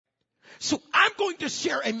So I'm going to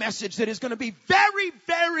share a message that is going to be very,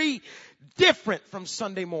 very different from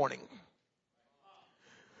Sunday morning.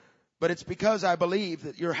 But it's because I believe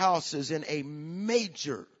that your house is in a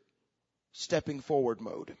major stepping forward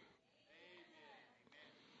mode.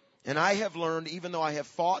 And I have learned, even though I have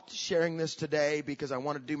fought sharing this today because I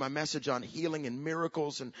want to do my message on healing and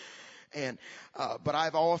miracles but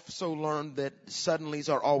I've also learned that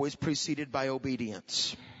suddenlies are always preceded by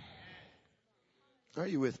obedience. Are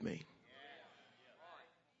you with me?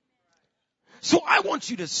 So I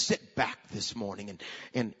want you to sit back this morning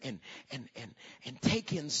and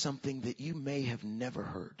take in something that you may have never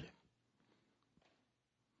heard.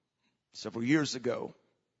 Several years ago,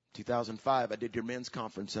 2005, I did your men's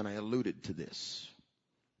conference and I alluded to this.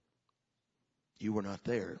 You were not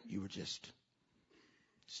there. You were just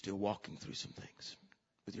still walking through some things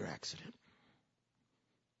with your accident.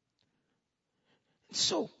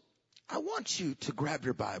 So I want you to grab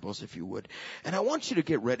your Bibles, if you would, and I want you to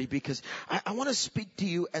get ready because I want to speak to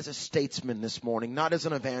you as a statesman this morning, not as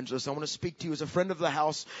an evangelist. I want to speak to you as a friend of the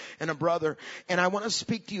house and a brother, and I want to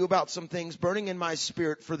speak to you about some things burning in my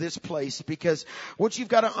spirit for this place, because what you've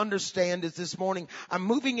got to understand is this morning I'm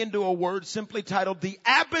moving into a word simply titled the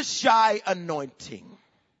Abishai Anointing.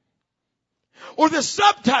 Or the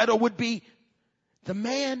subtitle would be the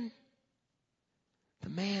man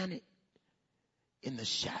in the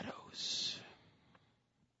shadows.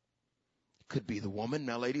 Could be the woman.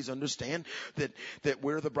 Now, ladies, understand that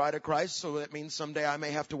we're the bride of Christ, so that means someday I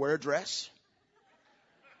may have to wear a dress.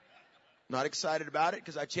 Not excited about it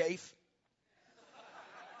because I chafe.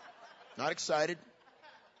 Not excited.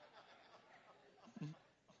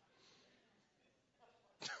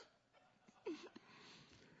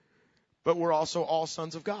 But we're also all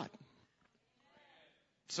sons of God.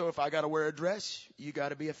 So if I got to wear a dress, you got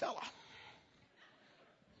to be a fella.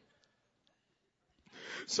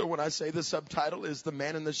 So when I say the subtitle is The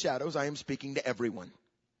Man in the Shadows, I am speaking to everyone.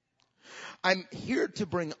 I'm here to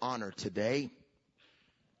bring honor today.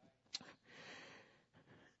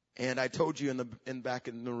 And I told you back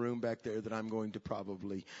in the room back there that I'm going to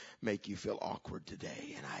probably make you feel awkward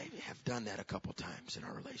today. And I have done that a couple times in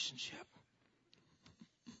our relationship.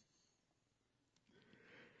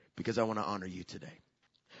 Because I want to honor you today.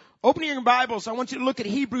 Opening your Bibles, I want you to look at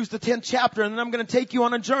Hebrews, the 10th chapter, and then I'm going to take you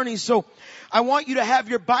on a journey. So I want you to have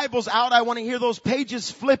your Bibles out. I want to hear those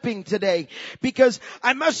pages flipping today, because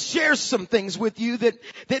I must share some things with you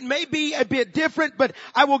that may be a bit different, but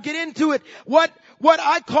I will get into it. What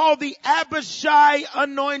I call the Abishai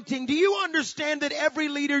anointing. Do you understand that every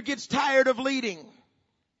leader gets tired of leading?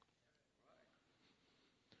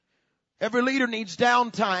 Every leader needs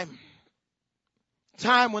downtime.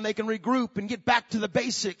 Time when they can regroup and get back to the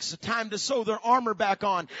basics. A time to sew their armor back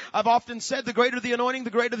on. I've often said the greater the anointing, the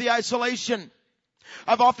greater the isolation.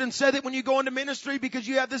 I've often said that when you go into ministry, because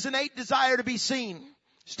you have this innate desire to be seen,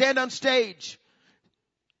 stand on stage,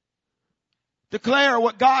 declare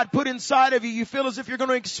what God put inside of you. You feel as if you're going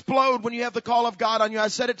to explode when you have the call of God on you. I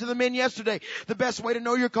said it to the men yesterday. The best way to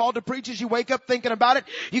know you're called to preach is you wake up thinking about it.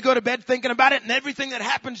 You go to bed thinking about it, and everything that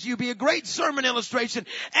happens to you be a great sermon illustration.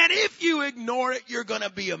 And if you ignore it, you're going to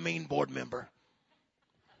be a mean board member.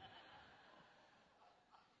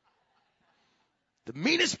 The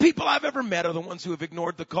meanest people I've ever met are the ones who have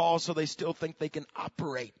ignored the call, so they still think they can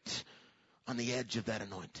operate on the edge of that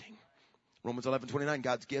anointing. Romans 11:29,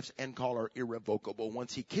 God's gifts and call are irrevocable.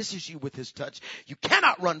 Once he kisses you with his touch, you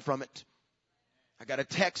cannot run from it. I got a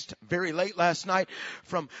text very late last night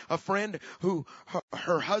from a friend who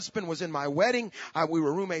her husband was in my wedding. We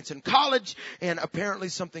were roommates in college, and apparently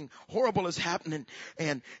something horrible is happening.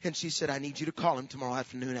 And she said, I need you to call him tomorrow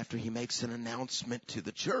afternoon after he makes an announcement to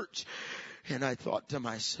the church. And I thought to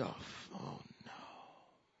myself, oh no.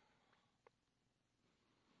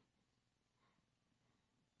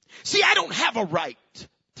 See, I don't have a right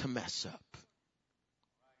to mess up.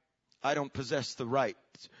 I don't possess the right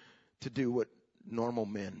to do what normal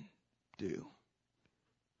men do.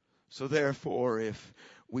 So therefore, if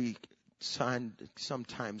we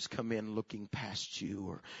sometimes come in looking past you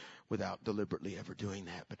or without deliberately ever doing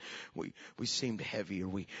that, but we seemed heavy, or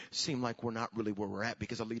we seem like we're not really where we're at,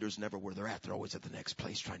 because a leader's never where they're at. They're always at the next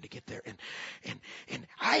place trying to get there. And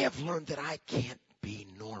I have learned that I can't be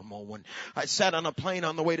normal. When I sat on a plane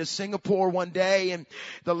on the way to Singapore one day, and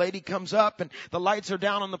the lady comes up and the lights are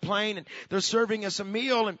down on the plane and they're serving us a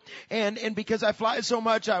meal, and because I fly so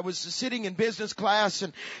much, I was sitting in business class,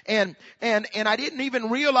 and I didn't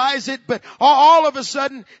even realize it, but all of a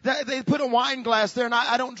sudden they put a wine glass there, and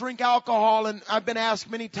I don't drink alcohol, and I've been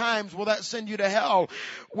asked many times, will that send you to hell?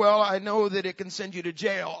 Well, I know that it can send you to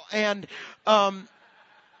jail. And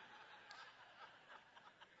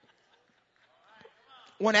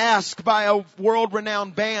when asked by a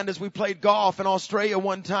world-renowned band as we played golf in Australia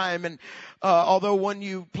one time, and although when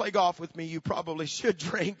you play golf with me, you probably should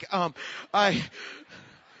drink, I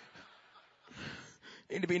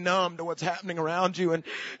need to be numb to what's happening around you.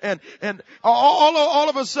 And all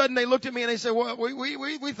of a sudden they looked at me and they said, well,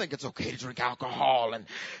 we think it's okay to drink alcohol.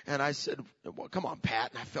 And I said, well, come on,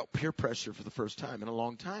 Pat. And I felt peer pressure for the first time in a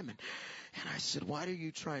long time. And I said, why are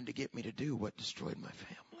you trying to get me to do what destroyed my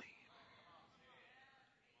family?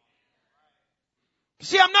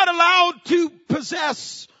 See, I'm not allowed to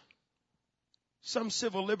possess some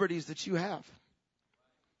civil liberties that you have.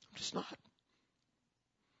 I'm just not.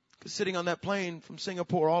 Because sitting on that plane from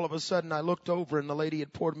Singapore, all of a sudden I looked over and the lady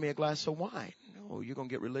had poured me a glass of wine. No, you're going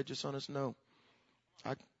to get religious on us? No.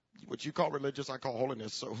 What you call religious, I call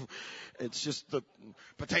holiness. So it's just the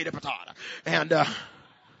potato. And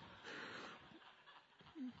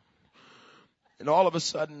all of a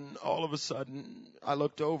sudden, I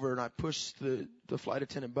looked over and I pushed the flight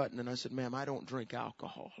attendant button and I said, ma'am, I don't drink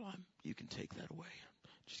alcohol. You can take that away.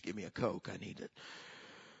 Just give me a Coke. I need it.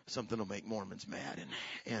 Something will make Mormons mad.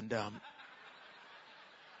 And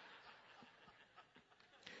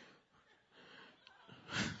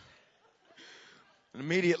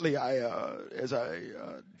immediately as I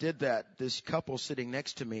did that, this couple sitting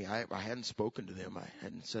next to me, I hadn't spoken to them. I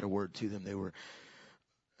hadn't said a word to them. They were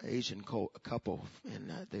Asian couple,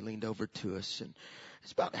 and they leaned over to us, and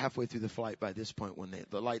it's about halfway through the flight by this point when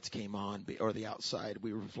the lights came on, or the outside.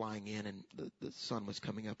 We were flying in, and the sun was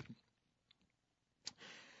coming up.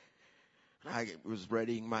 I was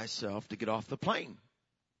readying myself to get off the plane.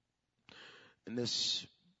 And this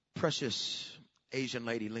precious Asian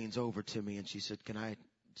lady leans over to me and she said, can I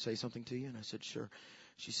say something to you? And I said, sure.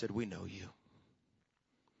 She said, we know you.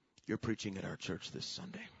 You're preaching at our church this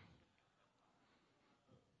Sunday.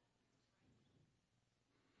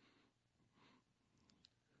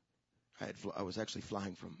 I was actually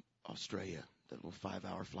flying from Australia, that little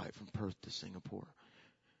 5-hour flight from Perth to Singapore.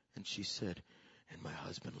 And she said, and my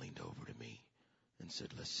husband leaned over to me and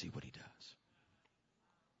said, let's see what he does.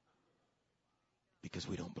 Because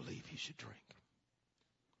we don't believe he should drink.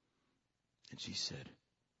 And she said,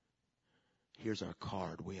 here's our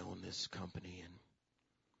card. We own this company and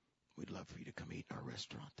we'd love for you to come eat in our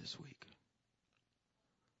restaurant this week. And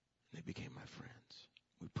they became my friends.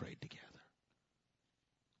 We prayed together.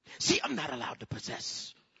 See, I'm not allowed to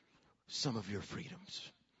possess some of your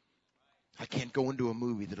freedoms. I can't go into a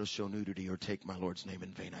movie that'll show nudity or take my Lord's name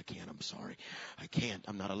in vain. I can't. I'm sorry. I can't.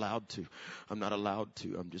 I'm not allowed to. I'm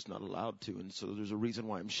just not allowed to. And so there's a reason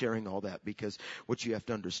why I'm sharing all that, because what you have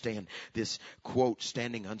to understand, this quote,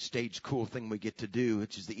 standing on stage, cool thing we get to do,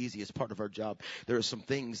 which is the easiest part of our job. There are some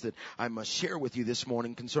things that I must share with you this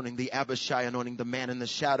morning concerning the Abishai anointing, the man in the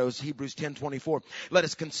shadows. Hebrews 10:24. Let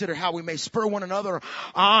us consider how we may spur one another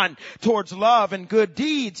on towards love and good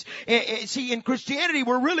deeds. See, in Christianity,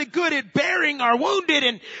 we're really good at bearing our wounded,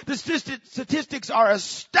 and the statistics are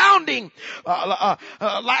astounding.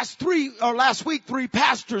 Last week, 3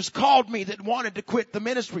 pastors called me that wanted to quit the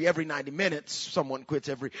ministry. Every 90 minutes, someone quits.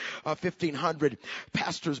 Every 1,500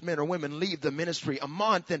 pastors, men or women, leave the ministry a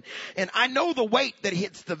month. And I know the weight that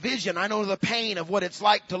hits the vision. I know the pain of what it's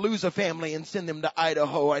like to lose a family and send them to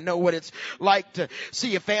Idaho. I know what it's like to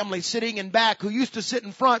see a family sitting in back who used to sit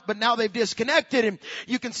in front, but now they've disconnected, and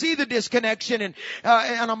you can see the disconnection and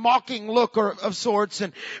a mocking look of sorts,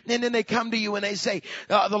 and then they come to you and they say,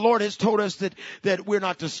 the Lord has told us that we're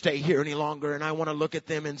not to stay here any longer. And I want to look at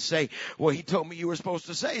them and say, well, he told me you were supposed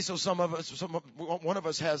to say. So one of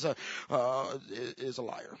us is a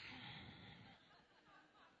liar.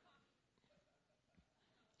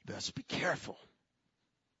 You best be careful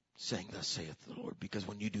saying thus saith the Lord, because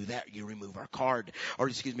when you do that, you remove our card, or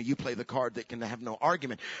you play the card that can have no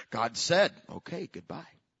argument. God said, okay, goodbye.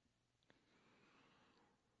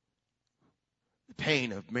 The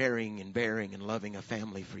pain of marrying and bearing and loving a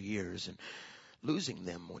family for years and losing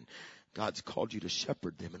them when God's called you to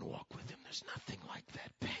shepherd them and walk with them. There's nothing like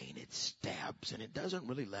that pain. It stabs and it doesn't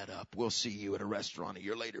really let up. We'll see you at a restaurant a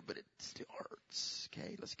year later, but it still hurts.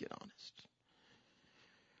 Okay, let's get honest.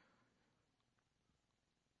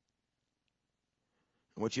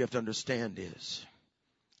 And what you have to understand is,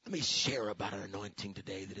 let me share about an anointing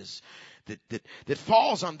today that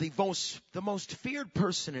falls on the most feared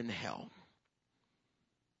person in hell.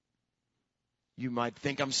 You might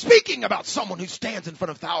think I'm speaking about someone who stands in front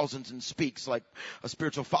of thousands and speaks like a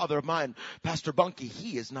spiritual father of mine, Pastor Bunky.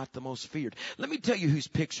 He is not the most feared. Let me tell you whose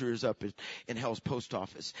picture is up in hell's post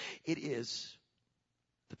office. It is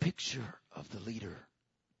the picture of the leader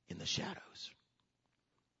in the shadows.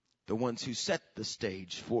 The ones who set the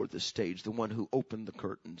stage for the stage. The one who opened the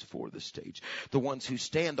curtains for the stage. The ones who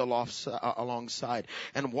stand alongside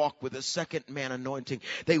and walk with a second man anointing.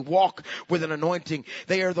 They walk with an anointing.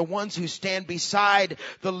 They are the ones who stand beside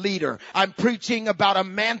the leader. I'm preaching about a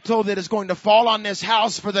mantle that is going to fall on this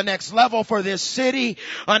house for the next level for this city.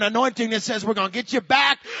 An anointing that says we're going to get you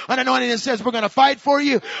back. An anointing that says we're going to fight for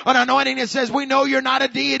you. An anointing that says we know you're not a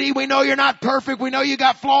deity. We know you're not perfect. We know you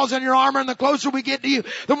got flaws in your armor, and the closer we get to you,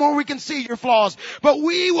 the more we can see your flaws. But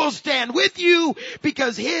we will stand with you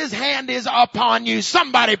because His hand is upon you.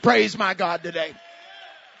 Somebody praise my God today.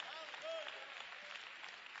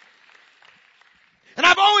 And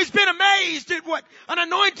I've always been amazed at what an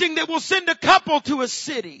anointing that will send a couple to a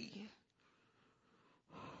city.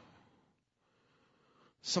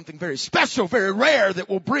 Something very special, very rare that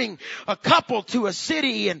will bring a couple to a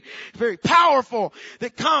city, and very powerful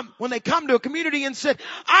that when they come to a community and said,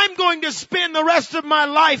 I'm going to spend the rest of my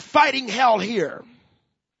life fighting hell here.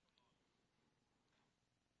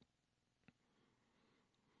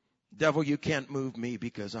 Devil, you can't move me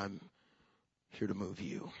because I'm here to move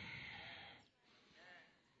you.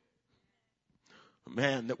 A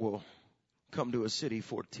man that will come to a city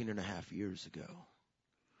 14 and a half years ago.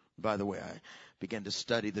 By the way, I began to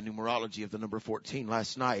study the numerology of the number 14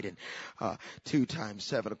 last night, and 2 times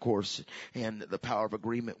 7, of course, and the power of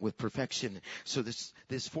agreement with perfection. So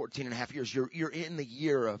this 14 and a half years, you're in the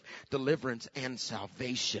year of deliverance and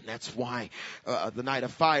salvation. That's why the night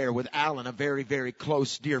of fire with Alan, a very, very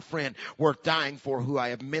close dear friend, worth dying for, who I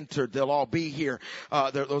have mentored. They'll all be here.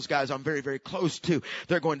 Those guys I'm very, very close to.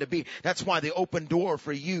 They're going to be. That's why the open door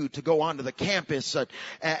for you to go onto the campus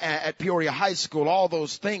at Peoria High School, all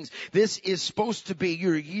those things. This is supposed to be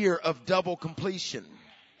your year of double completion.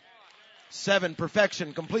 7,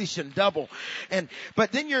 perfection, completion, double.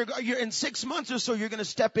 But then you're in 6 months or so, you're going to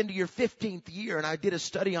step into your 15th year. And I did a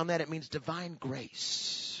study on that. It means divine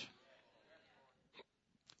grace,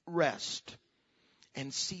 rest,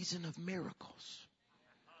 and season of miracles.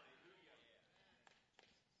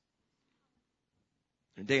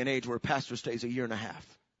 In a day and age where a pastor stays a year and a half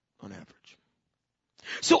on average.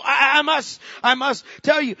 So I must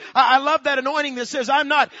tell you, I love that anointing that says, I'm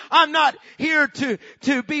not here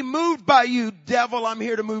to be moved by you, devil. I'm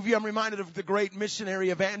here to move you. I'm reminded of the great missionary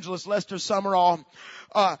evangelist Lester Summerall,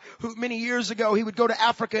 who many years ago he would go to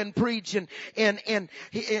Africa and preach, and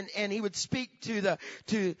he would speak to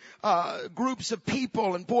groups of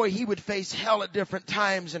people, and boy, he would face hell at different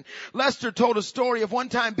times. And Lester told a story of one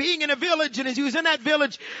time being in a village, and as he was in that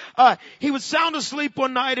village, he was sound asleep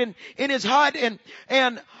one night in his hut, and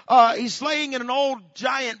he's laying in an old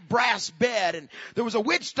giant brass bed, and there was a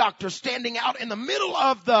witch doctor standing out in the middle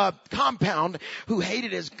of the compound who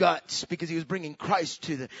hated his guts because he was bringing Christ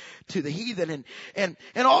to the heathen, and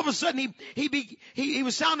all of a sudden he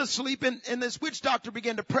was sound asleep, and this witch doctor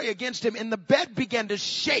began to pray against him, and the bed began to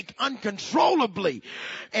shake uncontrollably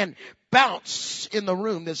and bounce in the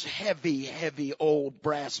room, this heavy, heavy old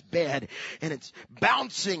brass bed, and it's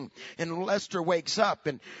bouncing, and Lester wakes up,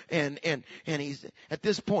 and he's, at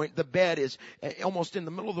this point, the bed is almost in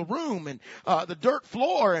the middle of the room, and the dirt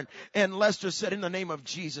floor, and Lester said, in the name of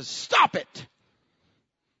Jesus, stop it.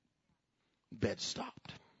 Bed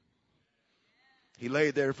stopped. He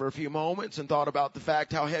lay there for a few moments and thought about the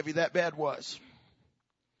fact how heavy that bed was.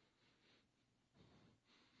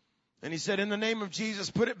 And he said, in the name of Jesus,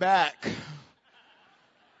 put it back. And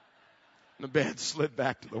the bed slid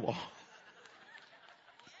back to the wall.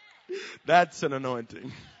 That's an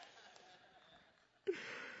anointing.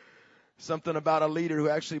 Something about a leader who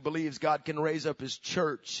actually believes God can raise up His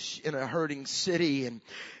church in a hurting city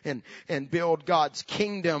and build God's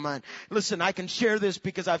kingdom. And listen, I can share this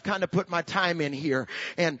because I've kind of put my time in here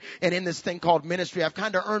and in this thing called ministry. I've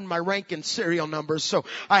kind of earned my rank and serial numbers. So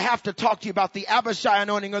I have to talk to you about the Abishai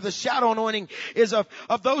anointing, or the shadow anointing is of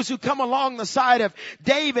those who come along the side of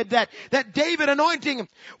David, that David anointing.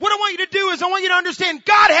 What I want you to do is I want you to understand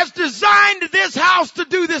God has designed this house to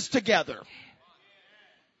do this together.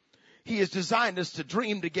 He has designed us to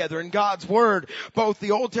dream together in God's Word, both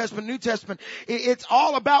the Old Testament, New Testament. It's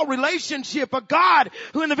all about relationship. A God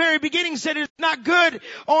who in the very beginning said it's not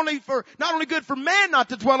only good for man not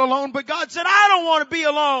to dwell alone, but God said, I don't want to be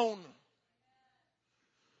alone.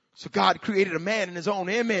 So God created a man in His own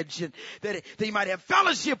image, and that he might have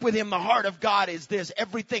fellowship with Him. The heart of God is this: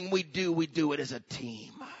 everything we do it as a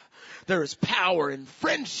team. There is power in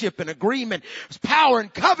friendship and agreement. There's power in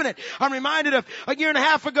covenant. I'm reminded of a year and a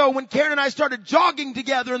half ago when Karen and I started jogging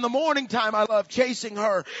together in the morning time. I love chasing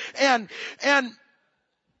her. And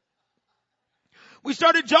We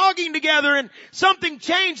started jogging together and something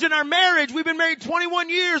changed in our marriage. We've been married 21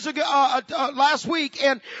 years ago, last week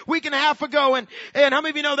and week and a half ago. And how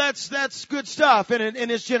many of you know that's good stuff in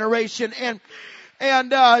this generation? And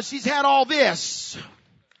she's had all this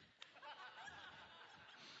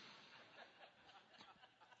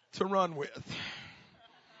to run with.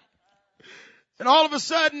 And all of a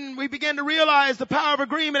sudden, we began to realize the power of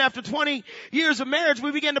agreement. After 20 years of marriage, we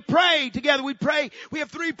began to pray together. We pray. We have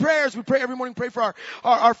 3 prayers. We pray every morning, pray for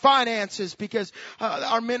our finances because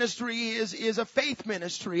our ministry is a faith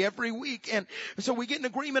ministry every week. And so we get an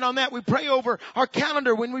agreement on that. We pray over our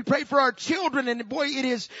calendar. When we pray for our children, and boy, it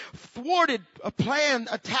is thwarted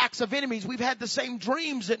attacks of enemies. We've had the same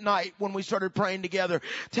dreams at night when we started praying together,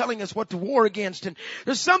 telling us what to war against. And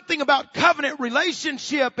there's something about covenant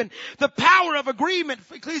relationship and the power of agreement.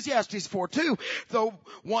 Ecclesiastes 4:2, though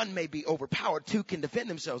one may be overpowered, 2 can defend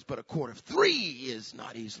themselves, but a cord of 3 is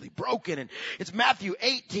not easily broken. And it's Matthew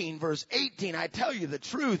 18 verse 18. I tell you the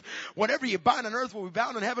truth. Whatever you bind on earth will be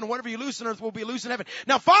bound in heaven. Whatever you loose on earth will be loose in heaven.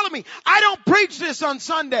 Now follow me. I don't preach this on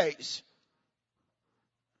Sundays.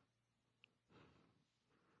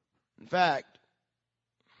 In fact,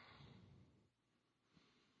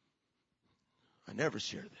 I never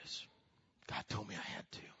share this. God told me I had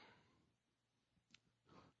to.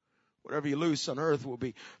 Whatever you loose on earth will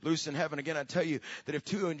be loose in heaven. Again, I tell you that if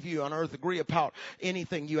 2 of you on earth agree about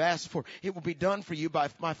anything you ask for, it will be done for you by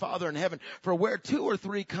my Father in heaven. For where 2 or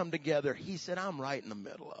 3 come together, he said, I'm right in the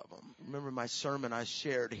middle of them. Remember my sermon I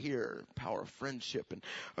shared here, power of friendship and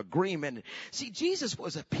agreement. See, Jesus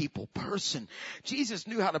was a people person. Jesus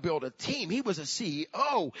knew how to build a team. He was a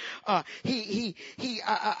CEO. He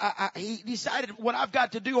decided what I've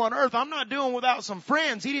got to do on earth, I'm not doing without some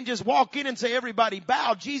friends. He didn't just walk in and say, everybody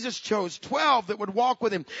bow. Jesus chose 12 that would walk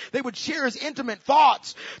with him. They would share his intimate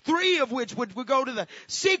thoughts, 3 of which would go to the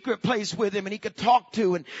secret place with him and he could talk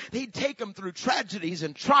to, and he'd take them through tragedies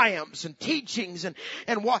and triumphs and teachings and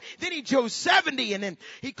walk. Then he chose 70, and then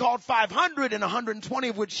he called 500, and 120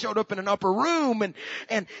 of which showed up in an upper room,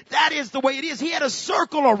 and that is the way it is. He had a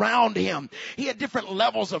circle around him. He had different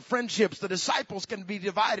levels of friendships. The disciples can be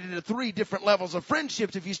divided into 3 different levels of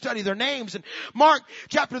friendships if you study their names. And Mark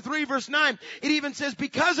chapter 3 verse 9, it even says,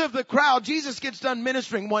 because of the crowd, Jesus gets done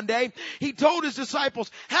ministering one day. He told his disciples,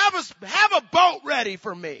 have a boat ready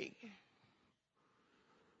for me.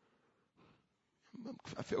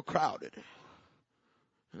 I feel crowded.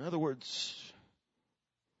 In other words,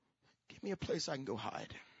 give me a place I can go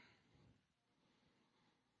hide.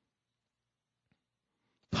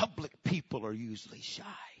 Public people are usually shy.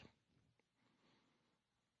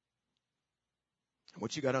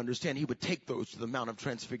 What you got to understand, he would take those to the Mount of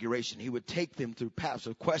Transfiguration. He would take them through paths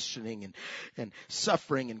of questioning and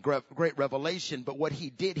suffering and great revelation. But what he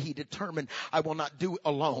did, he determined, I will not do it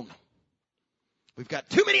alone. We've got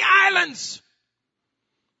too many islands.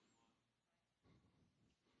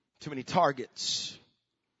 Too many targets.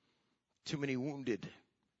 Too many wounded.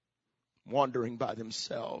 Wandering by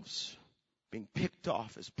themselves. Being picked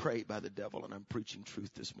off as prey by the devil. And I'm preaching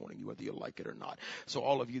truth this morning, whether you like it or not. So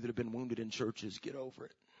all of you that have been wounded in churches, get over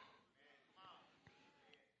it.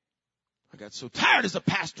 I got so tired as a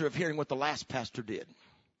pastor of hearing what the last pastor did.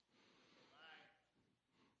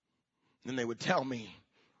 Then they would tell me,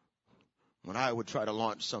 when I would try to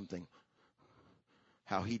launch something,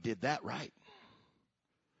 how he did that right.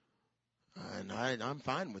 And I'm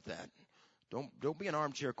fine with that. Don't be an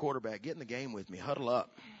armchair quarterback. Get in the game with me. Huddle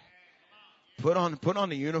up. Put on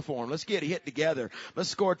the uniform. Let's get hit together. Let's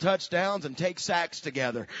score touchdowns and take sacks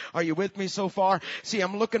together. Are you with me so far? See,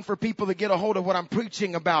 I'm looking for people to get a hold of what I'm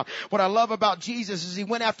preaching about. What I love about Jesus is he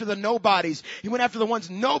went after the nobodies. He went after the ones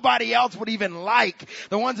nobody else would even like.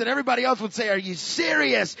 The ones that everybody else would say, are you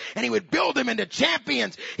serious? And he would build them into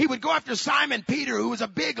champions. He would go after Simon Peter, who was a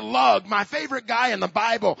big lug, my favorite guy in the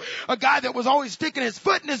Bible. A guy that was always sticking his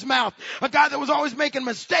foot in his mouth. A guy that was always making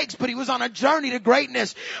mistakes, but he was on a journey to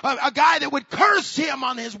greatness. A guy that would curse him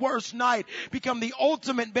on his worst night, become the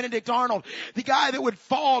ultimate Benedict Arnold, the guy that would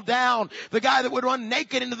fall down, the guy that would run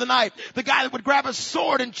naked into the night, the guy that would grab a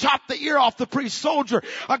sword and chop the ear off the priest soldier,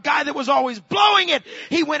 a guy that was always blowing it.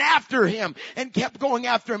 He went after him and kept going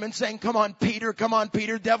after him and saying, come on, Peter,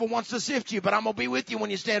 devil wants to sift you, but I'm going to be with you when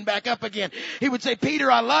you stand back up again. He would say,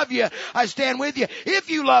 Peter, I love you. I stand with you. If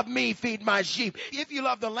you love me, feed my sheep. If you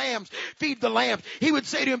love the lambs, feed the lambs. He would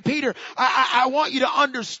say to him, Peter, I want you to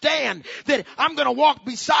understand that I'm going to walk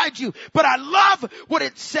beside you. But I love what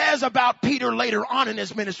it says about Peter later on in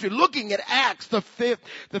his ministry. Looking at Acts, the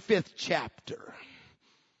fifth chapter.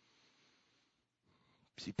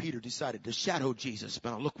 See, Peter decided to shadow Jesus,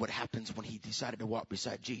 but now look what happens when he decided to walk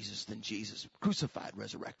beside Jesus. Then Jesus, crucified,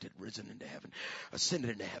 resurrected, risen into heaven,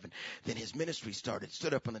 ascended into heaven. Then his ministry started,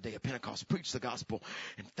 stood up on the day of Pentecost, preached the gospel,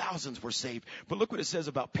 and thousands were saved. But look what it says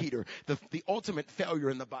about Peter, the ultimate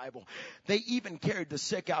failure in the Bible. They even carried the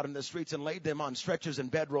sick out in the streets and laid them on stretchers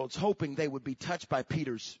and bedrolls, hoping they would be touched by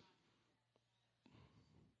Peter's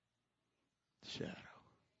shadow.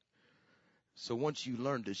 So once you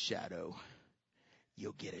learn to shadow,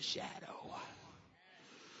 you'll get a shadow.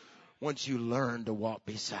 Once you learn to walk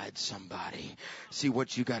beside somebody, see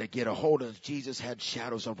what you got to get a hold of. Jesus had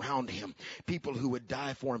shadows around him. People who would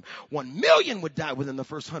die for him. 1 million would die within the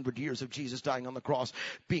first 100 years of Jesus dying on the cross,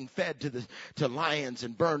 being fed to lions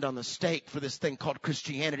and burned on the stake for this thing called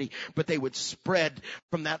Christianity. But they would spread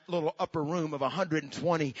from that little upper room of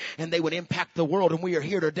 120, and they would impact the world. And we are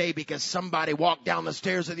here today because somebody walked down the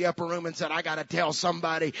stairs of the upper room and said, I got to tell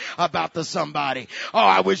somebody about the somebody. Oh,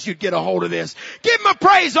 I wish you'd get a hold of this. Give him a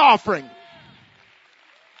praise offering.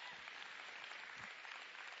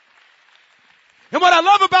 And what I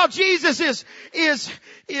love about Jesus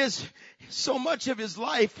is so much of his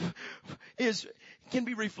life can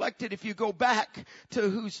be reflected if you go back to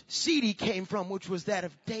whose seed he came from, which was that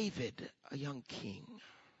of David, a young king.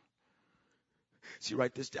 See,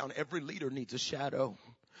 write this down. Every leader needs a shadow.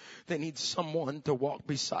 They need someone to walk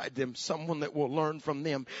beside them, someone that will learn from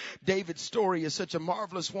them. David's story is such a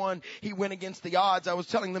marvelous one. He went against the odds. I was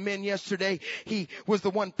telling the men yesterday, he was the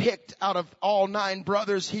one picked out of all 9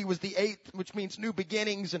 brothers. He was the 8th, which means new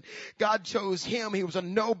beginnings, and God chose him. He was a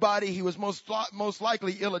nobody. He was most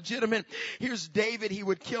likely illegitimate. Here's David. He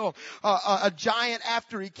would kill a giant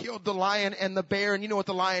after he killed the lion and the bear. And you know what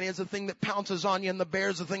the lion is? The thing that pounces on you, and the bear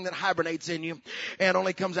is the thing that hibernates in you and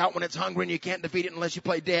only comes out when it's hungry, and you can't defeat it unless you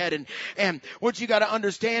play dead. And what you got to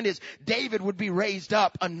understand is David would be raised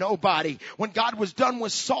up a nobody. When God was done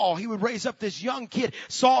with Saul, he would raise up this young kid.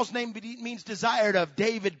 Saul's name means desired of.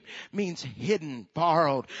 David means hidden,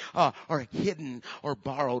 borrowed, or hidden or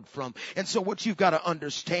borrowed from. And so what you've got to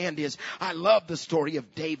understand is, I love the story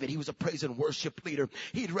of David. He was a praise and worship leader.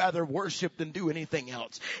 He'd rather worship than do anything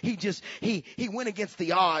else. He went against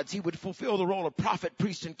the odds. He would fulfill the role of prophet,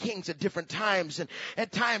 priest, and kings at different times. And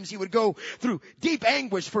at times he would go through deep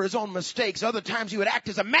anguish for his own mistakes. Other times he would act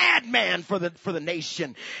as a madman for the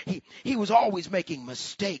nation. He was always making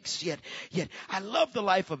mistakes. Yet I love the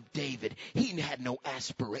life of David. He had no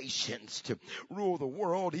aspirations to rule the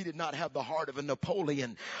world. He did not have the heart of a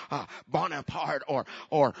Napoleon Bonaparte or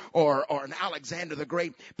an Alexander the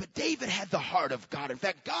Great. But David had the heart of God. In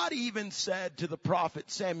fact, God even said to the prophet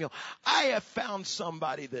Samuel, I have found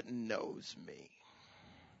somebody that knows me.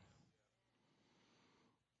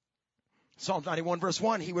 Psalm 91 verse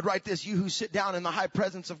 1, he would write this, you who sit down in the high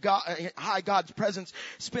presence of God, high God's presence,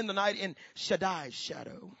 spend the night in Shaddai's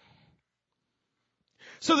shadow.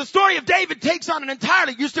 So the story of David takes on an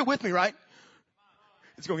entirely, you're still with me, right?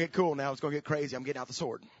 It's going to get cool now. It's going to get crazy. I'm getting out the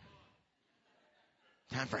sword.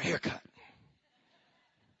 Time for a haircut.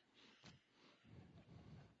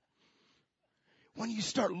 When you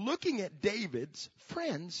start looking at David's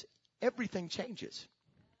friends, everything changes.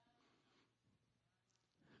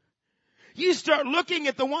 You start looking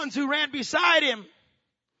at the ones who ran beside him.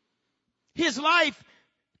 His life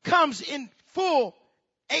comes in full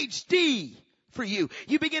HD for you.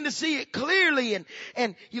 You begin to see it clearly,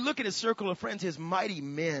 and you look at his circle of friends, his mighty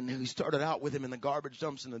men who started out with him in the garbage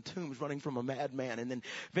dumps and the tombs, running from a madman, and then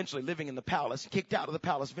eventually living in the palace, kicked out of the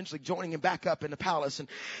palace, eventually joining him back up in the palace. And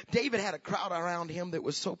David had a crowd around him that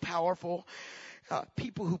was so powerful.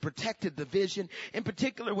 People who protected the vision. In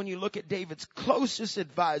particular, when you look at David's closest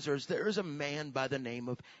advisors, there is a man by the name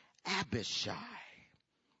of Abishai.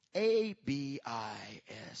 Abishai.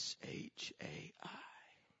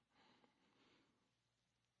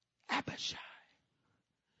 Abishai.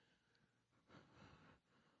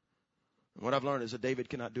 And what I've learned is that David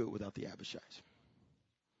cannot do it without the Abishais.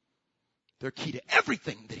 They're key to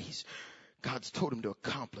everything that God's told him to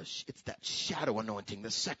accomplish. It's that shadow anointing, the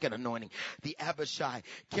second anointing. The Abishai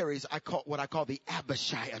carries what I call the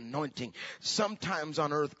Abishai anointing. Sometimes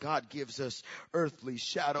on earth, God gives us earthly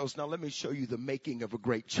shadows. Now let me show you the making of a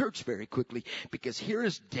great church very quickly, because here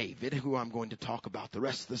is David, who I'm going to talk about the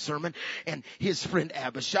rest of the sermon, and his friend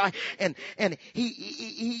Abishai. And he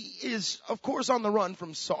is, of course, on the run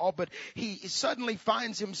from Saul, but he suddenly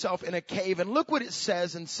finds himself in a cave. And look what it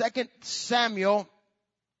says in 2 Samuel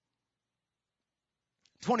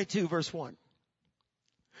 22 verse 1.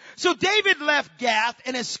 So David left Gath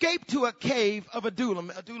and escaped to a cave of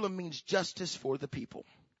Adullam. Adullam means justice for the people.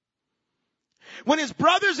 When his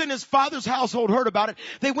brothers and his father's household heard about it,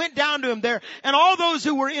 they went down to him there, and all those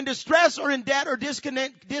who were in distress or in debt or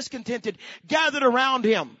discontented gathered around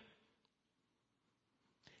him.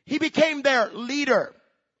 He became their leader.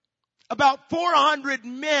 About 400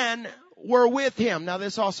 men were with him. Now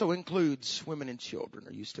this also includes women and children.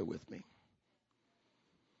 Are you still with me?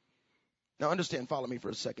 Now understand, follow me for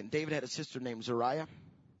a second. David had a sister named Zeruiah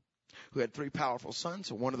who had 3 powerful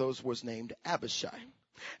sons, and one of those was named Abishai.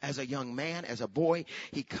 As a young man, as a boy,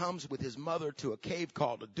 he comes with his mother to a cave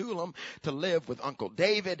called Adullam to live with Uncle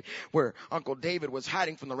David, where Uncle David was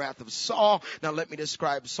hiding from the wrath of Saul. Now let me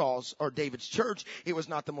describe Saul's or David's church. It was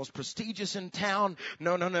not the most prestigious in town.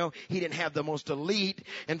 No. He didn't have the most elite.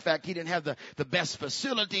 In fact, he didn't have the best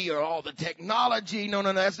facility or all the technology. No.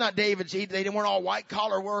 That's not David's. They weren't all white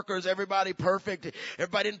collar workers. Everybody perfect.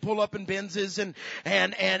 Everybody didn't pull up in Benzes and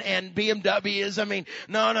BMWs. I mean,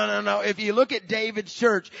 no. If you look at David's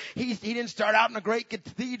church, he didn't start out in a great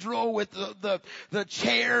cathedral with the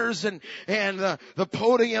chairs and the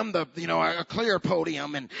podium, a clear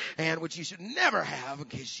podium and which you should never have in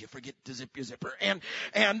case you forget to zip your zipper.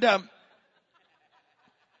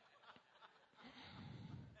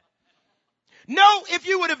 No, if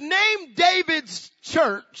you would have named David's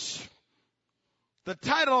church, the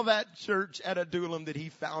title of that church at Adullam that he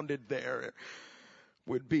founded there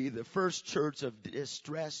would be the First Church of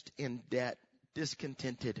Distressed, in Debt,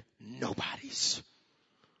 Discontented Nobodies.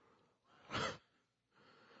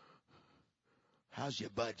 How's your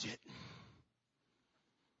budget?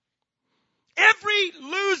 Every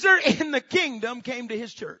loser in the kingdom came to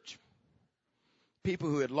his church. People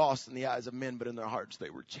who had lost in the eyes of men, but in their hearts they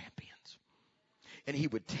were champions. And he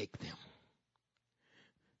would take them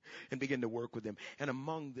and begin to work with them. And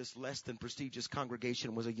among this less than prestigious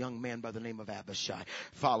congregation was a young man by the name of Abishai.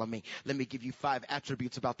 Follow me. Let me give you 5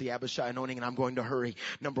 attributes about the Abishai anointing, and I'm going to hurry.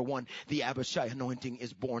 Number 1, the Abishai anointing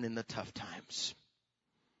is born in the tough times.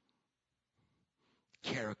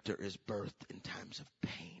 Character is birthed in times of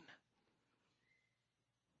pain.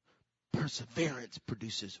 Perseverance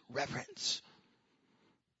produces reverence.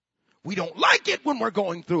 We don't like it when we're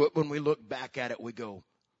going through it. When we look back at it, we go,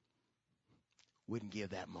 wouldn't give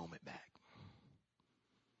that moment back.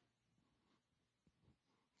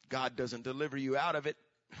 God doesn't deliver you out of it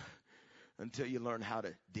until you learn how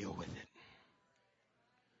to deal with it.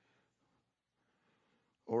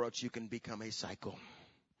 Or else you can become a cycle.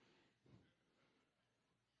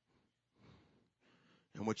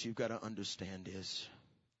 And what you've got to understand is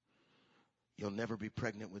you'll never be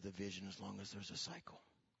pregnant with a vision as long as there's a cycle.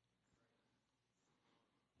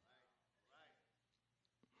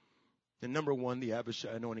 And number 1, the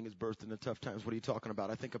Abishai anointing is birthed in the tough times. What are you talking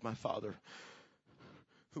about? I think of my father,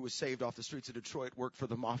 who was saved off the streets of Detroit, worked for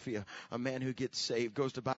the mafia. A man who gets saved,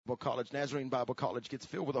 goes to Bible college, Nazarene Bible College, gets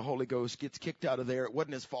filled with the Holy Ghost, gets kicked out of there. It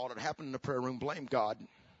wasn't his fault. It happened in the prayer room. Blame God.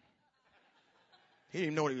 He didn't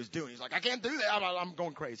even know what he was doing. He's like, I can't do that. I'm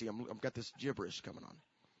going crazy. I've got this gibberish coming on.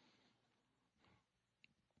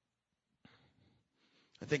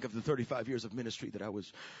 I think of the 35 years of ministry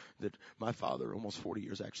that my father, almost 40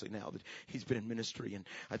 years actually now, that he's been in ministry. And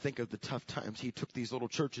I think of the tough times. He took these little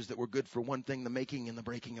churches that were good for one thing, the making and the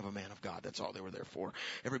breaking of a man of God. That's all they were there for.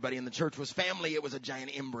 Everybody in the church was family. It was a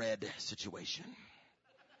giant inbred situation.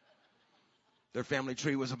 Their family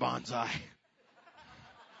tree was a bonsai.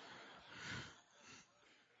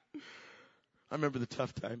 I remember the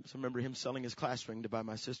tough times. I remember him selling his class ring to buy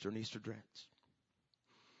my sister an Easter dress.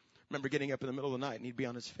 I remember getting up in the middle of the night and he'd be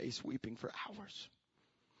on his face weeping for hours.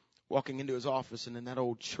 Walking into his office, and in that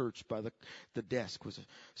old church by the desk was a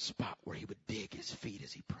spot where he would dig his feet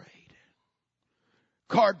as he prayed.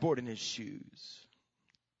 Cardboard in his shoes.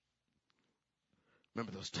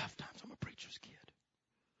 Remember those tough times. I'm a preacher's kid.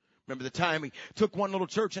 Remember the time he took one little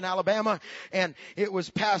church in Alabama, and it was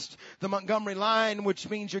past the Montgomery line, which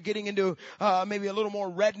means you're getting into maybe a little more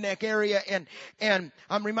redneck area. And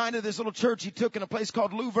I'm reminded of this little church he took in a place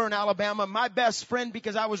called Luverne, Alabama. My best friend,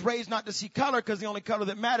 because I was raised not to see color, because the only color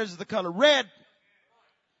that matters is the color red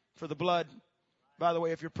for the blood. By the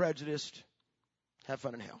way, if you're prejudiced, have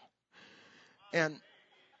fun in hell. And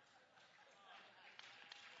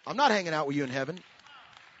I'm not hanging out with you in heaven.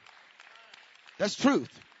 That's truth.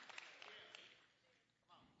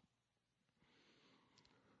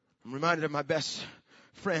 I'm reminded of my best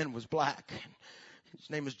friend was black. His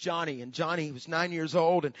name was Johnny, and Johnny was 9 years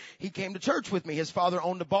old, and he came to church with me. His father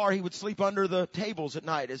owned a bar. He would sleep under the tables at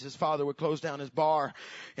night as his father would close down his bar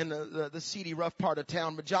in the seedy, rough part of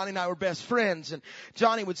town. But Johnny and I were best friends, and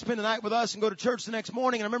Johnny would spend the night with us and go to church the next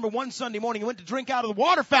morning. And I remember one Sunday morning he went to drink out of the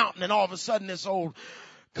water fountain, and all of a sudden this old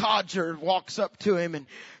codger walks up to him and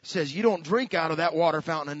says, "You don't drink out of that water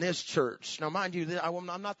fountain in this church." Now, mind you,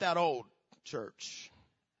 I'm not that old, church.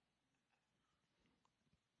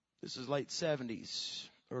 This is late 70s,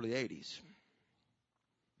 early 80s.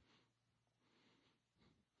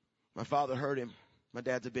 My father heard him. My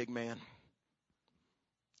dad's a big man.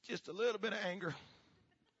 Just a little bit of anger.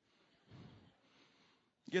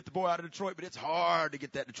 Get the boy out of Detroit, but it's hard to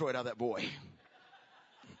get that Detroit out of that boy.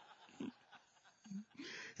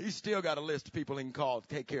 He's still got a list of people he can call to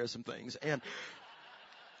take care of some things. And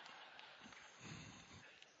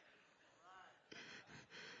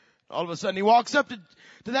all of a sudden he walks up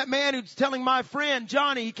to that man who's telling my friend,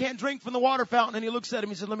 Johnny, he can't drink from the water fountain. And he looks at him.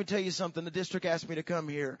 He said, "Let me tell you something. The district asked me to come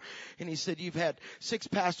here." And he said, "You've had 6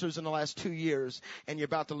 pastors in the last 2 years and you're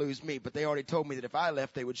about to lose me. But they already told me that if I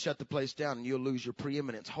left, they would shut the place down and you'll lose your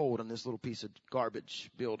preeminence hold on this little piece of garbage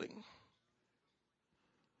building.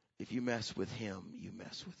 If you mess with him, you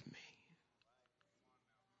mess with me."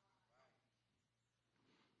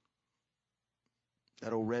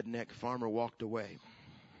 That old redneck farmer walked away.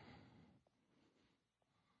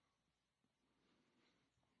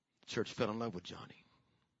 The church fell in love with Johnny.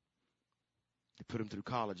 They put him through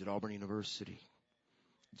college at Auburn University.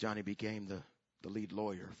 Johnny became the lead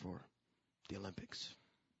lawyer for the Olympics.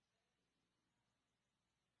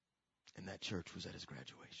 And that church was at his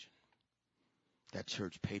graduation. That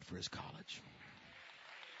church paid for his college.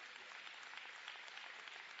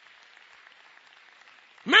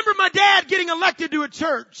 Remember my dad getting elected to a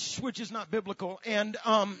church, which is not biblical, and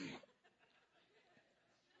a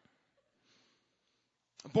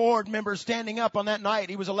board member standing up on that night,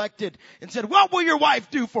 he was elected and said, "What will your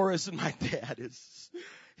wife do for us?" And my dad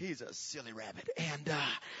he's a silly rabbit. And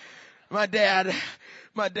my dad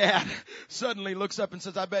suddenly looks up and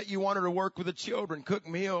says, "I bet you want her to work with the children, cook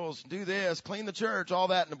meals, do this, clean the church, all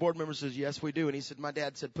that." And the board member says, "Yes, we do." And he said, "My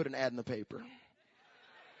dad said, put an ad in the paper.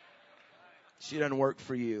 She doesn't work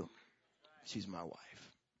for you. She's my wife."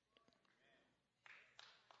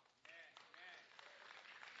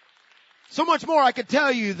 So much more I could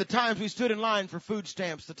tell you, the times we stood in line for food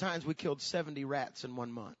stamps, the times we killed 70 rats in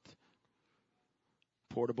 1 month.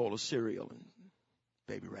 Poured a bowl of cereal and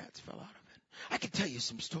baby rats fell out of it. I could tell you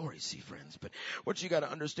some stories, see friends, but what you got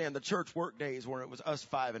to understand, the church work days where it was us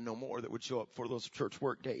 5 and no more that would show up for those church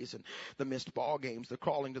work days, and the missed ball games, the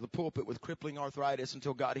crawling to the pulpit with crippling arthritis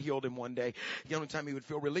until God healed him one day. The only time he would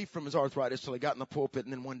feel relief from his arthritis till he got in the pulpit,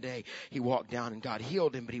 and then one day he walked down and God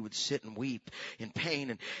healed him, but he would sit and weep in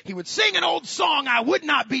pain, and he would sing an old song, "I would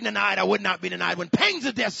not be denied, I would not be denied. When pangs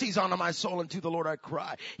of death seize on my soul, and to the Lord I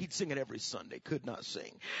cry." He'd sing it every Sunday, could not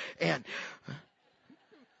sing. And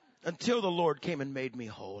until the Lord came and made me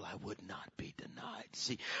whole, I would not be denied.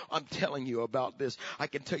 See, I'm telling you about this. I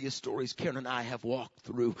can tell you stories Karen and I have walked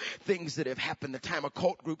through. Things that have happened. The time a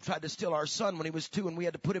cult group tried to steal our son when he was 2 and we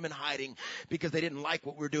had to put him in hiding because they didn't like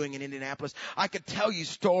what we were doing in Indianapolis. I could tell you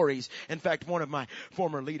stories. In fact, one of my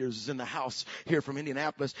former leaders is in the house here from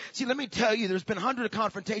Indianapolis. See, let me tell you, there's been hundreds of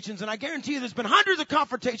confrontations, and I guarantee you there's been hundreds of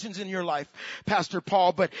confrontations in your life, Pastor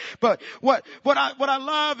Paul. But what I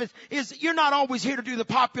love is you're not always here to do the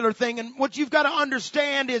popular thing, and what you've got to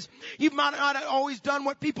understand is you might not have always done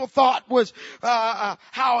what people thought was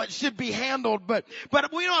how it should be handled, but what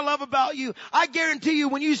I love about you, I guarantee you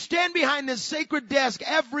when you stand behind this sacred desk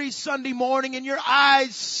every Sunday morning and your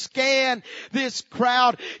eyes scan this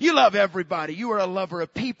crowd, you love everybody. You are a lover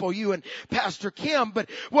of people, you and Pastor Kim. But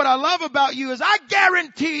what I love about you is I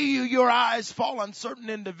guarantee you your eyes fall on certain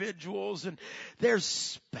individuals and they're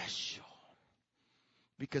special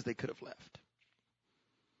because they could have left.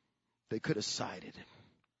 They could have sided.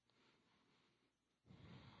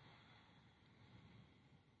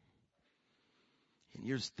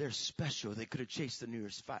 And they're special. They could have chased the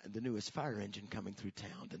newest fire engine coming through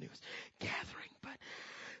town, the newest gathering. But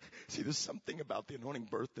see, there's something about the anointing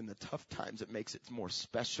birth in the tough times that makes it more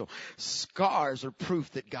special. Scars are proof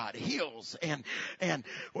that God heals. And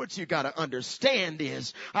what you got to understand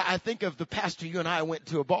is, I think of the pastor you and I went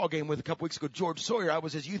to a ball game with a couple weeks ago, George Sawyer. I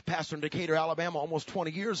was his youth pastor in Decatur, Alabama, almost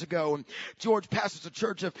 20 years ago. And George pastors a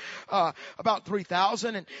church of about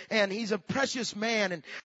 3,000, and he's a precious man. And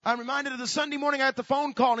I'm reminded of the Sunday morning I had the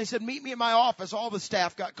phone call, and he said, "Meet me at my office." All the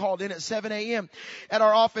staff got called in at 7 a.m. at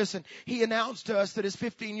our office, and he announced to us that his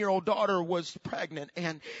 15-year-old daughter was pregnant.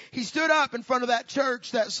 And he stood up in front of that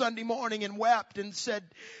church that Sunday morning and wept and said,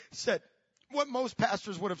 what most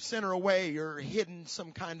pastors would have sent her away or hidden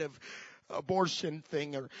some kind of abortion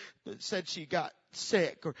thing or said she got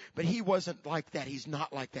sick, but he wasn't like that. He's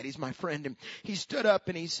not like that. He's my friend. And he stood up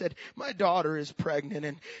and he said, my daughter is pregnant,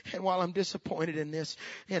 and while I'm disappointed in this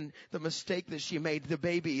and the mistake that she made, the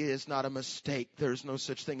baby is not a mistake. There's no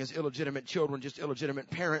such thing as illegitimate children, just illegitimate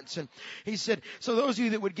parents. And he said, so those of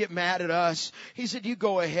you that would get mad at us, he said, you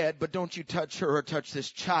go ahead, but don't you touch her or touch this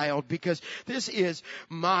child, because this is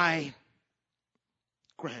my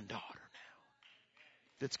granddaughter now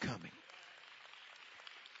that's coming.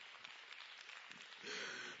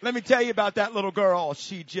 Let me tell you about that little girl.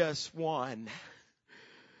 She just won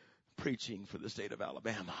preaching for the state of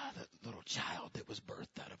Alabama. That little child that was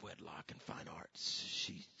birthed out of wedlock and fine arts.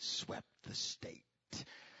 She swept the state.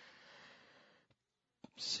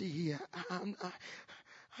 See,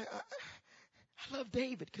 I love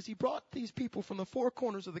David because he brought these people from the four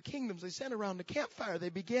corners of the kingdoms. They sat around the campfire. They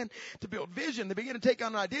began to build vision. They began to take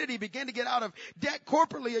on an identity, began to get out of debt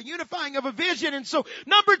corporately, a unifying of a vision. And so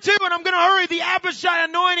number two, and I'm going to hurry, the Abishai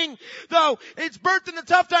anointing, though it's birthed in the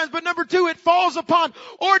tough times, but number two, it falls upon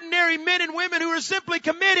ordinary men and women who are simply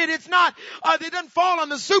committed. It's not, it doesn't fall on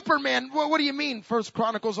the superman. Well, what do you mean? 1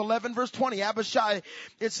 Chronicles 11 verse 20, Abishai,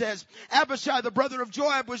 it says, Abishai, the brother of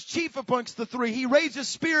Joab, was chief amongst the three. He raised a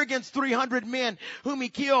spear against 300 men whom he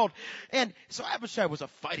killed. And so Abishai was a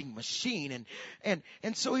fighting machine.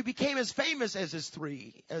 And so he became as famous as his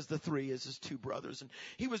two brothers. And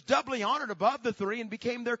he was doubly honored above the three and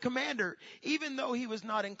became their commander, even though he was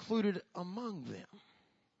not included among them.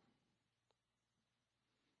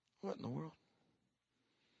 What in the world?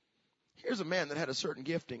 Here's a man that had a certain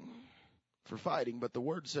gifting for fighting, but the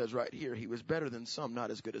word says right here, he was better than some,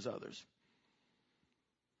 not as good as others.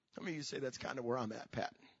 How many of you say that's kind of where I'm at,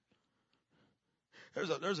 Pat?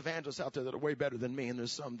 There's evangelists out there that are way better than me, and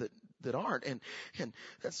there's some that aren't. And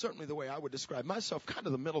that's certainly the way I would describe myself, kind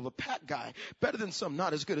of the middle of the pack guy. Better than some,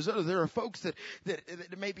 not as good as others. There are folks that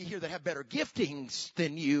may be here that have better giftings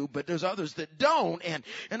than you, but there's others that don't. And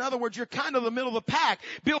in other words, you're kind of the middle of the pack.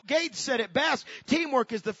 Bill Gates said it best.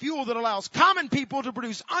 Teamwork is the fuel that allows common people to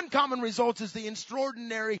produce uncommon results. Is the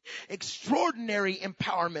extraordinary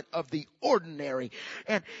empowerment of the ordinary.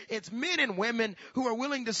 And it's men and women who are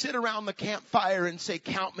willing to sit around the campfire and say,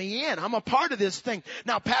 count me in. I'm a part of this thing.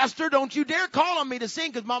 Now, Pastor, don't you dare call on me to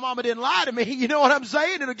sing because my mama didn't lie to me. You know what I'm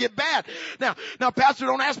saying? It'll get bad. Now, Pastor,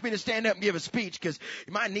 don't ask me to stand up and give a speech because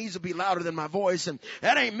my knees will be louder than my voice. And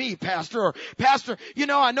that ain't me, Pastor. Or, Pastor,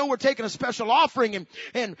 I know we're taking a special offering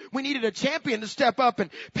and we needed a champion to step up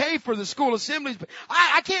and pay for the school assemblies. But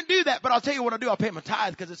I can't do that. But I'll tell you what I'll do. I'll pay my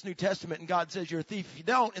tithe because it's New Testament and God says you're a thief if you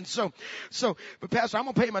don't. And so, but Pastor, I'm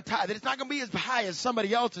going to pay my tithe. It's not going to be as high as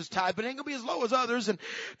somebody else's tithe, but it ain't going to be as low as others. And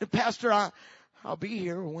Pastor, I'll be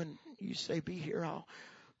here when you say be here. I'll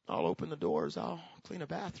open the doors. I'll clean a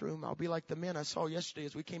bathroom. I'll be like the men I saw yesterday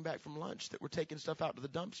as we came back from lunch that were taking stuff out to the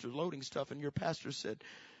dumpster, loading stuff. And your pastor said,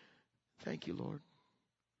 thank you, Lord.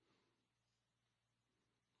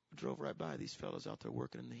 We drove right by these fellas out there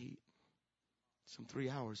working in the heat. Some 3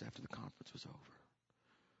 hours after the conference was over.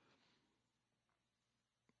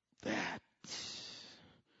 That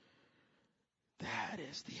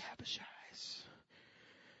is the Abishais.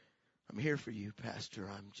 I'm here for you, Pastor.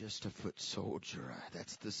 I'm just a foot soldier.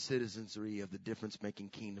 That's the citizenry of the difference-making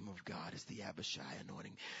kingdom of God, is the Abishai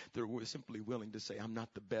anointing. They're simply willing to say, I'm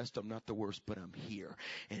not the best, I'm not the worst, but I'm here.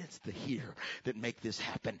 And it's the here that make this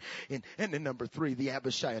happen. And then number 3, the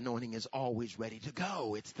Abishai anointing is always ready to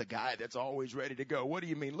go. It's the guy that's always ready to go. What do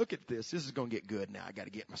you mean? Look at this. This is going to get good now. I got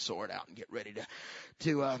to get my sword out and get ready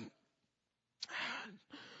to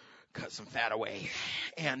cut some fat away.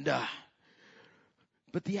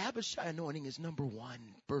 But the Abishai anointing is number 1,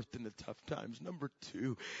 birthed in the tough times. Number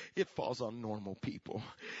 2, it falls on normal people.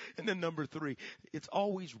 And then number 3, it's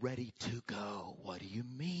always ready to go. What do you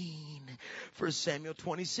mean? 1 Samuel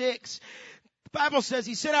 26. The Bible says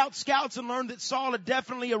he sent out scouts and learned that Saul had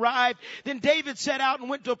definitely arrived. Then David set out and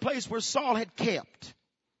went to a place where Saul had camped.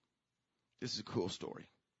 This is a cool story.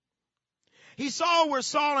 He saw where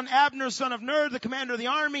Saul and Abner, son of Ner, the commander of the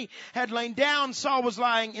army, had lain down. Saul was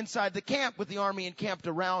lying inside the camp with the army encamped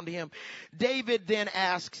around him. David then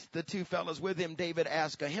asks the two fellows with him, David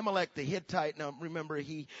asked Ahimelech the Hittite. Now remember,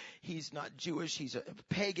 he's not Jewish. He's a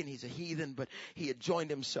pagan. He's a heathen, but he had joined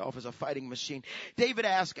himself as a fighting machine. David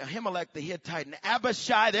asked Ahimelech the Hittite and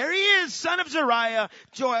Abishai, there he is, son of Zeruiah,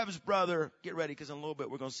 Joab's brother. Get ready, because in a little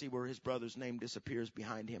bit we're going to see where his brother's name disappears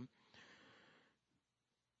behind him.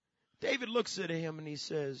 David looks at him and he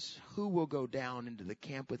says, who will go down into the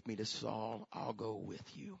camp with me to Saul? I'll go with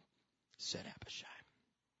you, said Abishai.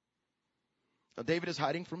 Now David is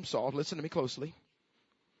hiding from Saul. Listen to me closely.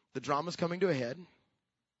 The drama's coming to a head.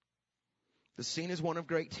 The scene is one of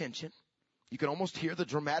great tension. You can almost hear the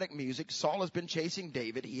dramatic music. Saul has been chasing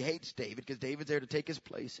David. He hates David because David's there to take his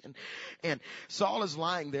place. And Saul is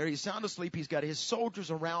lying there. He's sound asleep. He's got his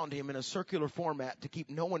soldiers around him in a circular format to keep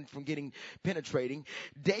no one from penetrating.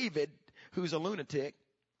 David, who's a lunatic,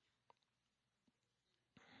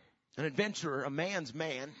 an adventurer, a man's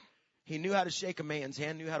man. He knew how to shake a man's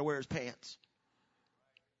hand, knew how to wear his pants.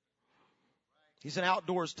 He's an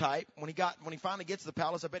outdoors type. When he finally gets to the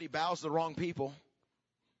palace, I bet he bows to the wrong people.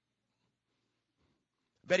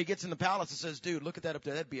 I bet he gets in the palace and says, dude, look at that up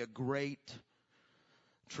there. That'd be a great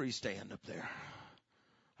tree stand up there.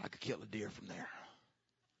 I could kill a deer from there.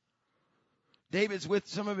 David's with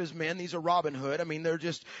some of his men. These are Robin Hood. I mean, they're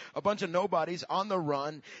just a bunch of nobodies on the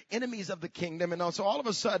run, enemies of the kingdom. And so all of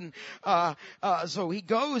a sudden, so he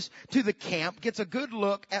goes to the camp, gets a good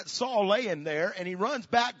look at Saul laying there, and he runs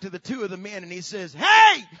back to the two of the men and he says,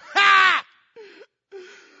 hey, ha!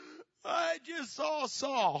 I just saw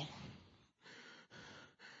Saul.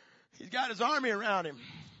 He's got his army around him.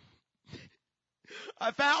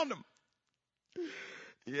 I found him.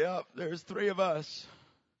 Yep, there's 3 of us.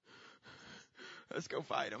 Let's go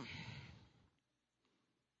fight him.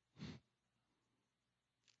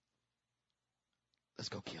 Let's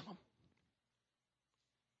go kill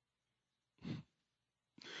him.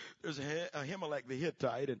 There's a Ahimelech the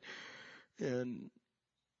Hittite, and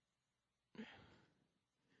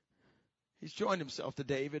he's joined himself to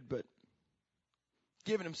David, but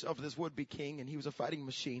given himself to this would-be king, and he was a fighting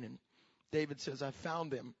machine. And David says, I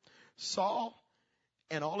found them. Saul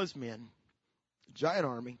and all his men, giant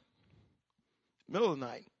army, middle of the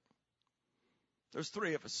night. There's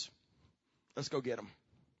 3 of us. Let's go get them.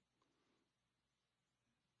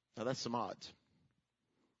 Now that's some odds.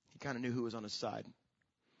 He kind of knew who was on his side.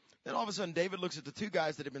 Then all of a sudden, David looks at the 2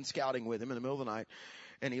 guys that had been scouting with him in the middle of the night,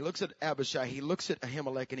 and he looks at Abishai, he looks at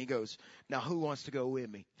Ahimelech, and he goes, now who wants to go with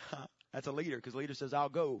me? That's a leader, because the leader says, I'll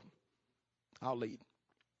go. I'll lead.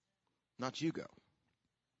 Not you go.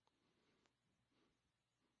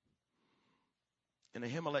 And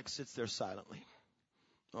Ahimelech sits there silently.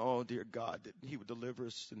 Oh, dear God, that he would deliver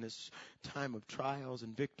us in this time of trials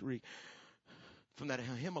and victory from that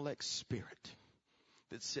Ahimelech spirit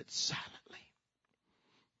that sits silently.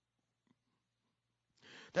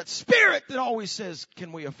 That spirit that always says,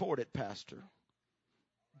 can we afford it, Pastor?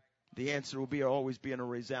 The answer will always be a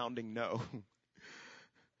resounding no.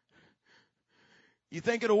 You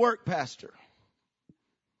think it'll work, Pastor?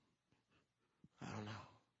 I don't know.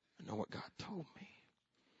 I know what God told me.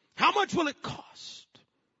 How much will it cost?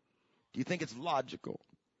 Do you think it's logical?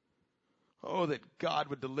 Oh, that God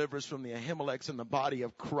would deliver us from the Ahimelechs in the body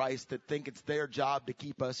of Christ that think it's their job to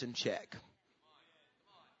keep us in check.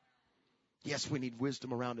 Yes, we need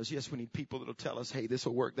wisdom around us. Yes, we need people that will tell us, hey, this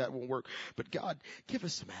will work, that won't work. But God, give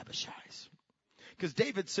us some Abishais. Because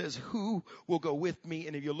David says, who will go with me?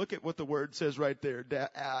 And if you look at what the word says right there,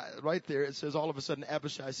 it says all of a sudden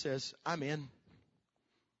Abishai says, I'm in.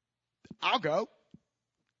 I'll go.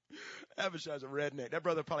 Abishai's a redneck. That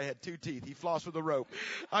brother probably had 2 teeth. He flossed with a rope.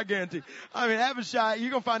 I guarantee. I mean, Abishai,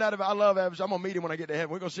 you're going to find out I love Abishai. I'm going to meet him when I get to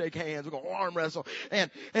heaven. We're going to shake hands. We're going to arm wrestle.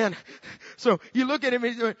 And so you look at him.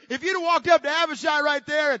 If you'd have walked up to Abishai right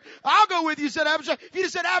there and I'll go with you, said Abishai. If you'd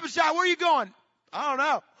have said, Abishai, where are you going? I don't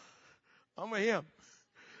know. I'm with him.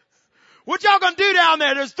 What y'all going to do down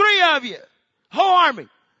there? There's 3 of you. Whole army.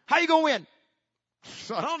 How you going to win?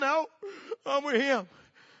 I don't know. I'm with him.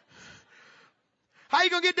 How you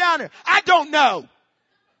going to get down there? I don't know.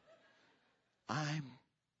 I'm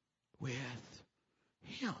with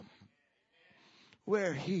him.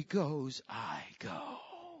 Where he goes, I go.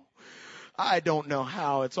 I don't know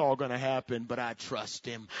how it's all going to happen, but I trust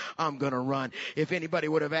him. I'm going to run. If anybody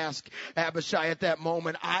would have asked Abishai at that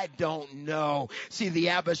moment, I don't know. See, the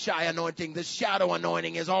Abishai anointing, the shadow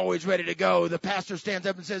anointing is always ready to go. The pastor stands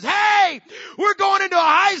up and says, hey, we're going into a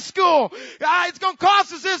high school. It's going to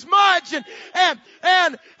cost us this much. And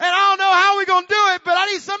I don't know how we're going to do it, but I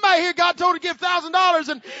need somebody here God told to give $1,000.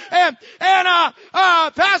 And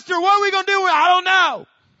pastor, what are we going to do? I don't know.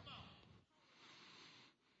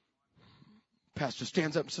 Pastor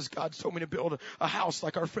stands up and says, God's told me to build a house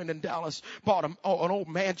like our friend in Dallas bought an old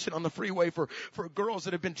mansion on the freeway for girls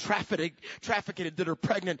that have been trafficked that are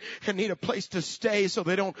pregnant and need a place to stay so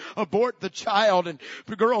they don't abort the child, and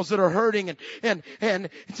for girls that are hurting. And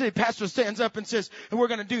the pastor stands up and says, we're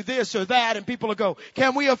going to do this or that. And people will go,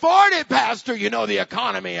 can we afford it, Pastor? You know the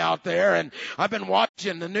economy out there. And I've been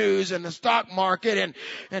watching the news and the stock market.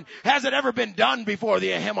 And has it ever been done before?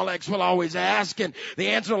 The Ahimelechs will always ask. And the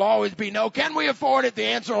answer will always be no. Can we afford it? The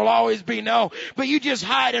answer will always be no. But you just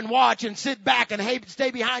hide and watch and sit back and stay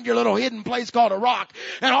behind your little hidden place called a rock.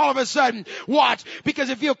 And all of a sudden, watch. Because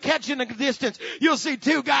if you'll catch in the distance, you'll see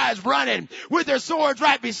two guys running with their swords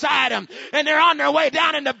right beside them. And they're on their way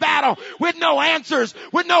down into battle with no answers,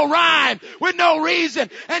 with no rhyme, with no reason.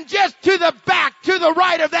 And just to the back, to the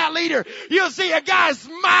right of that leader, you'll see a guy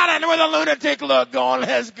smiling with a lunatic look going,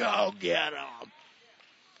 let's go get him.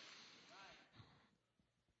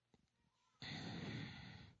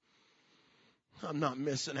 I'm not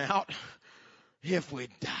missing out. If we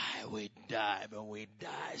die, we die, but we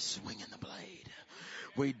die swinging the blade.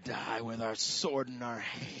 We die with our sword in our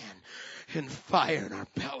hand and fire in our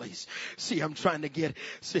bellies. I'm trying to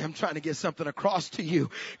get something across to you.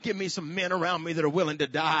 Give me some men around me that are willing to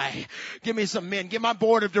die. Give me some men. Give my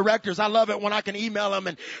board of directors. I love it when I can email them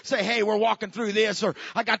and say, hey, we're walking through this, or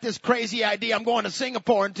I got this crazy idea. I'm going to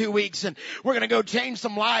Singapore in 2 weeks and we're going to go change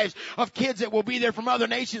some lives of kids that will be there from other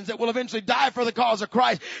nations that will eventually die for the cause of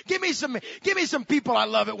Christ. Give me some people. I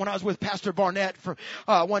love it when I was with Pastor Barnett for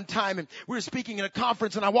one time, and we were speaking at a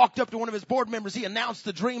conference, and I walked up to one of his board members. He announced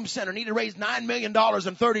the Dream Center needed to raise $9 million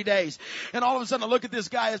in 30 days. And all of a sudden I look at this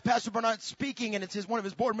guy as Pastor Barnett speaking, and it's one of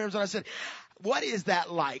his board members, and I said, what is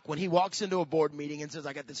that like when he walks into a board meeting and says,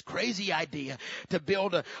 I got this crazy idea to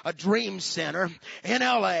build a Dream Center in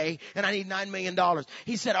LA and I need $9 million.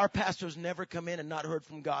 He said, our pastors never come in and not heard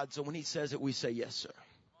from God. So when he says it, we say, yes, sir.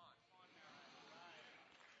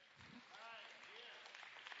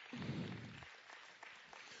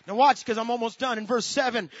 Now watch, because I'm almost done. In verse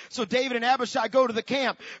 7, so David and Abishai go to the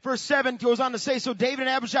camp. Verse 7 goes on to say, so David and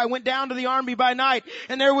Abishai went down to the army by night,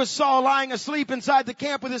 and there was Saul lying asleep inside the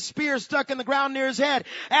camp with his spear stuck in the ground near his head.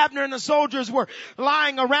 Abner and the soldiers were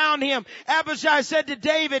lying around him. Abishai said to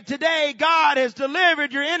David, today God has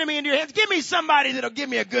delivered your enemy into your hands. Give me somebody that'll give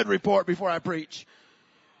me a good report before I preach.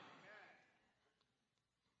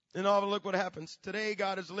 And look what happens. Today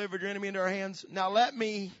God has delivered your enemy into our hands. Now let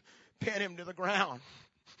me pin him to the ground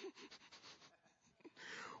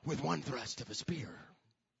with one thrust of a spear.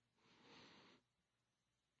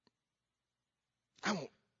 I won't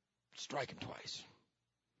strike him twice.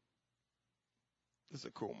 This is a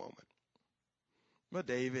cool moment. But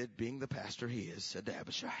David, being the pastor he is, said to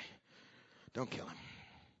Abishai, don't kill him.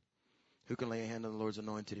 Who can lay a hand on the Lord's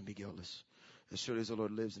anointed and be guiltless? As surely as the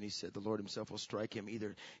Lord lives, and he said, the Lord himself will strike him.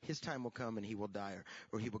 Either his time will come and he will die,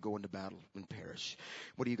 or he will go into battle and perish.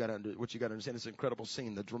 What you got to understand, it's an incredible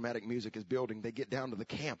scene. The dramatic music is building. They get down to the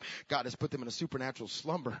camp. God has put them in a supernatural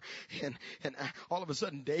slumber. And all of a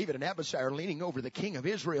sudden, David and Abishai are leaning over the king of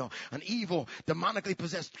Israel, an evil, demonically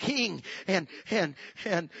possessed king. And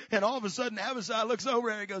all of a sudden, Abishai looks over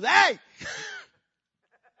and he goes, hey!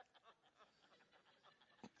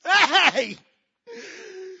 Hey!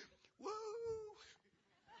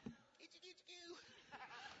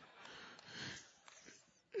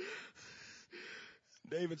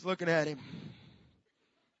 David's looking at him.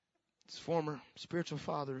 His former spiritual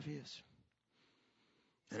father of his.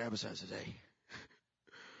 And Abishai says, hey,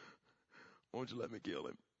 won't you let me kill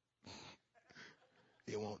him?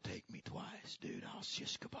 It won't take me twice, dude. I'll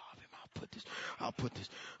shish kebab him. I'll put this.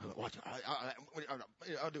 Watch.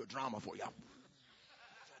 I'll do a drama for you.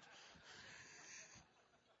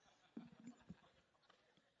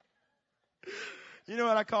 You know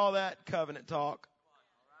what I call that? Covenant talk.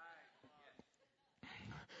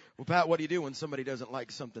 Well, Pat, what do you do when somebody doesn't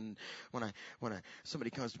like something? When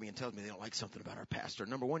somebody comes to me and tells me they don't like something about our pastor.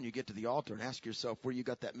 Number one, you get to the altar and ask yourself where you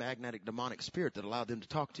got that magnetic demonic spirit that allowed them to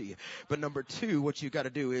talk to you. But number two, what you got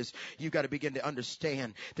to do is you got to begin to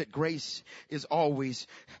understand that grace is always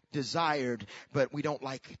desired, but we don't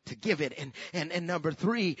like to give it. And number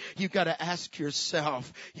three, you've got to ask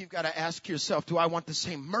yourself, do I want the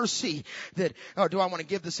same mercy or do I want to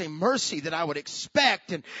give the same mercy that I would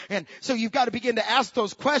expect? And so you've got to begin to ask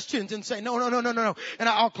those questions and say, no. And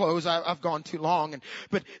I'll close. I've gone too long.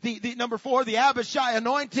 But the number four, the Abishai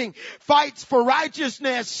anointing fights for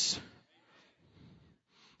righteousness.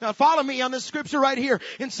 Now follow me on this scripture right here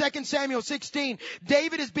in 2 Samuel 16.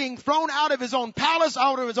 David is being thrown out of his own palace,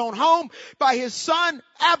 out of his own home by his son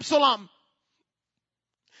Absalom.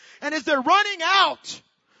 And as they're running out,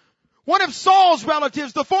 one of Saul's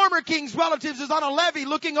relatives, the former king's relatives, is on a levee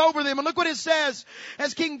looking over them. And look what it says.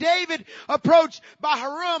 As King David approached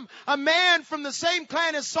Bahurim, a man from the same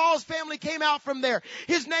clan as Saul's family came out from there.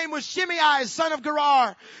 His name was Shimei, son of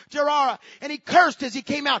Gerara. And he cursed as he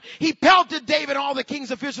came out. He pelted David and all the king's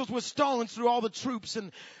officials with stones through all the troops.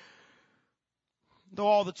 And though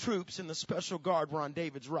all the troops and the special guard were on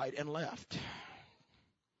David's right and left,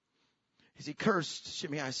 As he cursed,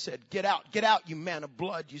 Shimei said, get out, you man of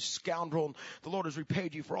blood, you scoundrel. The Lord has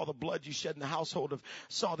repaid you for all the blood you shed in the household of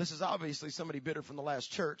Saul. This is obviously somebody bitter from the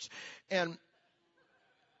last church. And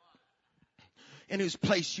in whose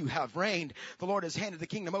place you have reigned. The Lord has handed the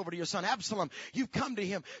kingdom over to your son Absalom. You've come to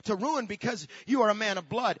him to ruin because you are a man of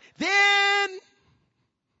blood. Then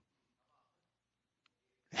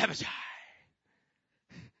Abishai,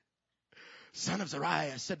 son of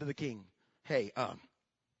Zeruiah, said to the king, hey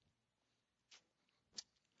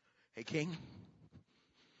king,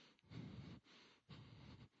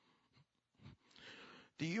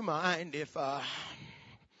 do you mind if I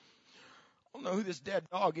don't know who this dead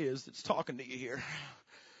dog is that's talking to you here.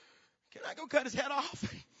 Can I go cut his head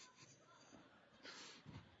off?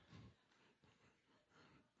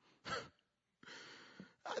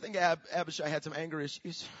 I think Abishai had some anger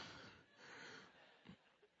issues.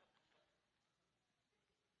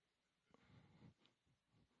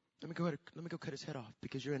 Let me go cut his head off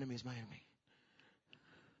because your enemy is my enemy.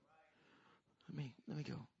 Let me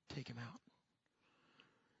go take him out.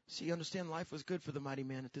 See, you understand, life was good for the mighty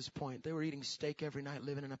men at this point. They were eating steak every night,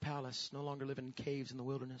 living in a palace, no longer living in caves in the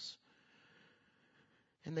wilderness.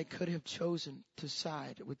 And they could have chosen to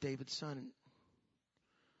side with David's son.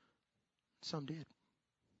 Some did.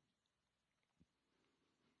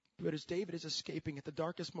 But as David is escaping at the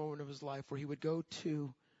darkest moment of his life, where he would go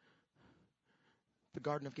to the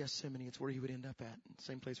Garden of Gethsemane, it's where he would end up at, the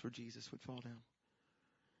same place where Jesus would fall down. And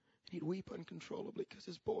he'd weep uncontrollably because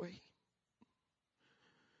his boy.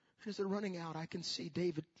 As they're running out, I can see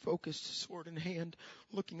David focused, sword in hand,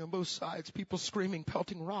 looking on both sides, people screaming,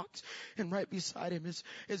 pelting rocks. And right beside him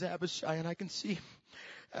is Abishai. And I can see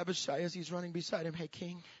Abishai as he's running beside him. Hey,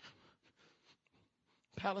 king,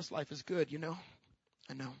 palace life is good, you know.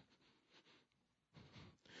 I know.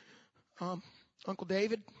 Uncle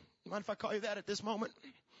David, mind if I call you that at this moment?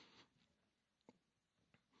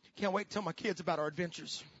 Can't wait to tell my kids about our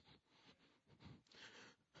adventures.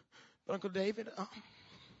 But Uncle David,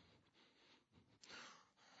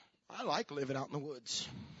 I like living out in the woods.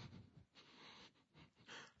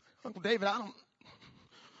 Uncle David,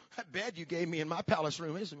 that bed you gave me in my palace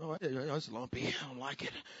room it's lumpy. I don't like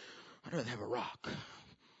it. I'd rather have a rock.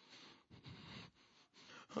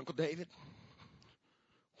 Uncle David,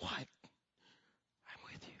 what? I'm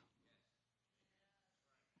with you.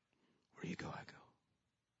 Where you go, I go.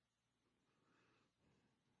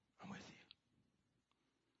 I'm with you.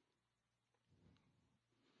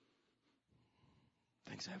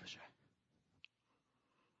 Thanks, Abishai.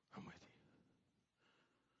 I'm with you.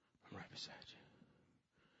 I'm right beside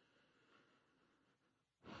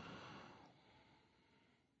you.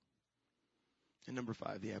 And number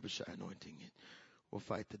 5, the Abishai anointing. It will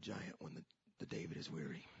fight the giant when the David is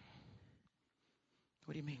weary.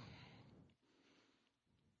 What do you mean?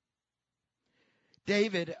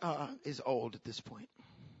 David is old at this point.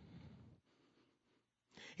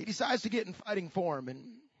 He decides to get in fighting form and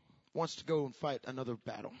wants to go and fight another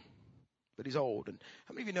battle. But he's old. And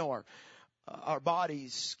how many of you know our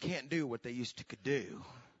bodies can't do what they used to could do?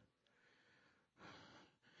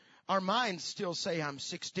 Our minds still say I'm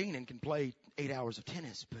 16 and can play 8 hours of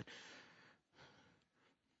tennis, but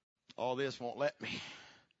all this won't let me.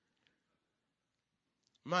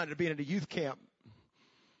 I'm reminded of being at a youth camp.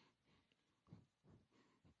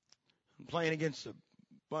 I'm playing against a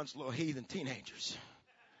bunch of little heathen teenagers.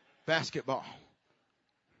 Basketball.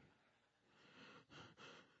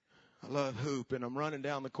 I love hoop, and I'm running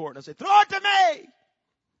down the court, and I say, throw it to me!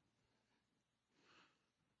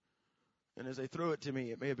 And as they threw it to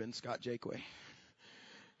me, it may have been Scott Jakeway.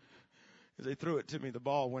 As they threw it to me, the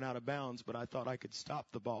ball went out of bounds, but I thought I could stop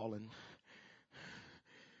the ball and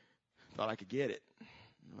thought I could get it.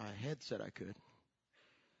 My head said I could.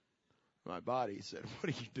 My body said,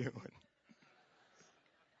 what are you doing?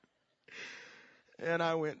 And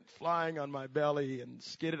I went flying on my belly and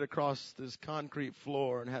skidded across this concrete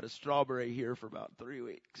floor and had a strawberry here for about 3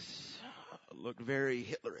 weeks. Looked very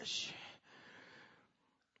Hitlerish.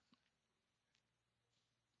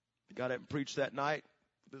 Got up and preached that night.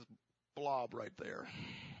 This blob right there.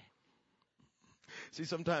 See,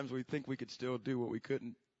 sometimes we think we could still do what we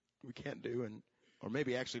can't do, or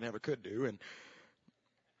maybe actually never could do. And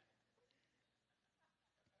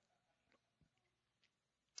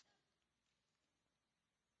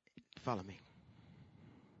follow me.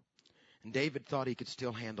 And David thought he could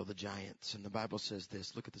still handle the giants. And the Bible says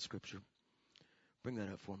this. Look at the scripture. Bring that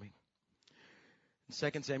up for me.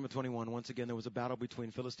 In 2 Samuel 21, once again, there was a battle between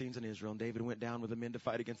Philistines and Israel. And David went down with the men to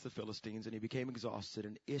fight against the Philistines. And he became exhausted.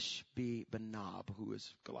 And Ishbi-Benob, who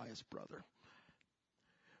is Goliath's brother,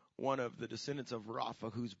 one of the descendants of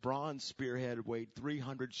Rapha, whose bronze spearhead weighed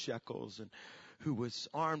 300 shekels and who was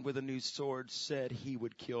armed with a new sword, said he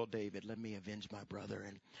would kill David. Let me avenge my brother.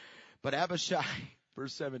 But Abishai,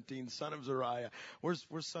 verse 17, son of Zeruiah, where's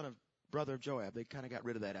son of brother of Joab? They kind of got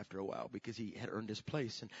rid of that after a while because he had earned his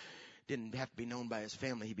place and didn't have to be known by his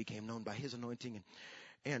family. He became known by his anointing.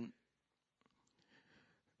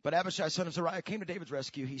 But Abishai, son of Zeruiah, came to David's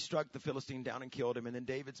rescue. He struck the Philistine down and killed him. And then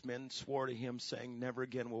David's men swore to him, saying, never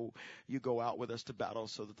again will you go out with us to battle,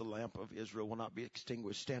 so that the lamp of Israel will not be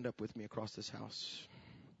extinguished. Stand up with me across this house.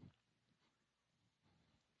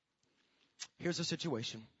 Here's the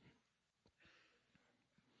situation.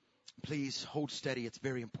 Please hold steady. It's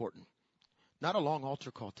very important. Not a long altar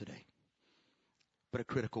call today, but a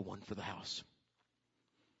critical one for the house.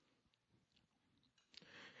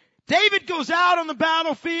 David goes out on the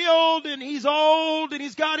battlefield and he's old and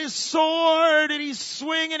he's got his sword and he's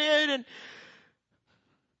swinging it, and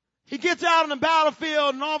he gets out on the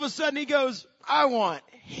battlefield and all of a sudden he goes, I want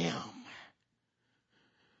him.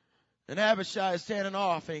 And Abishai is standing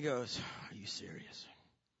off and he goes, are you serious?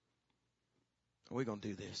 Are we going to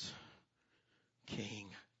do this? King,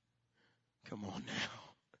 come on now.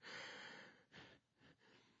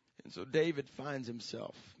 And so David finds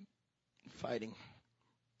himself fighting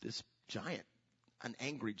this giant, an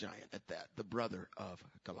angry giant at that, the brother of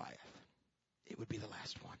Goliath. It would be the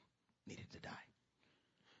last one needed to die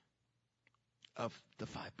of the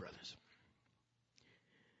 5 brothers.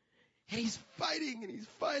 And he's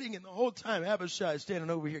fighting, and the whole time Abishai is standing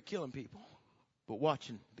over here killing people, but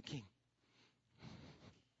watching the king.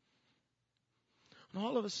 And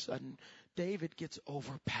all of a sudden, David gets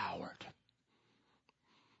overpowered.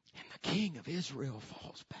 And the king of Israel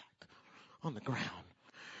falls back on the ground.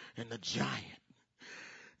 And the giant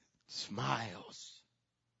smiles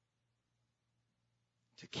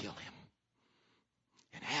to kill him.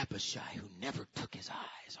 And Abishai, who never took his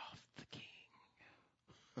eyes off the king,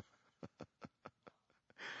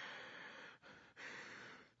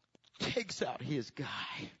 takes out his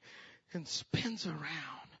guy and spins around.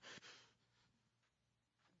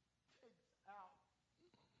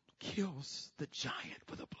 Kills the giant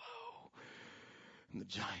with a blow. And the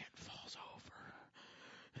giant falls over.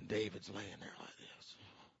 And David's laying there like this.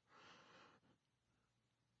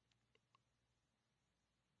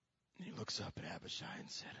 And he looks up at Abishai and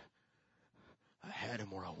said, I had him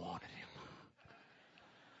where I wanted him.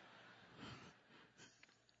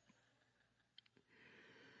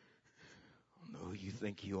 I don't know who you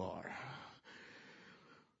think you are.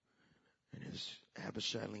 And as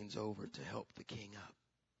Abishai leans over to help the king up,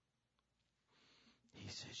 he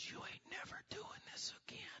says, you ain't never doing this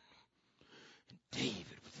again. And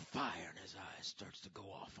David, with fire in his eyes, starts to go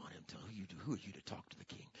off on him, telling him, who are you to talk to the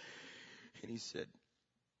king? And he said,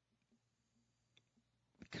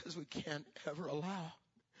 because we can't ever allow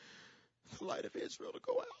the light of Israel to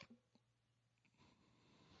go out.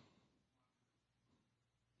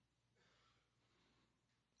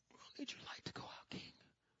 We don't need your light to go out, king.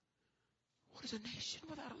 What is a nation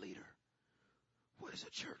without a leader? What is a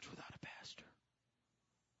church without a pastor?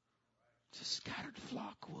 It's a scattered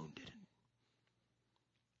flock wounded. And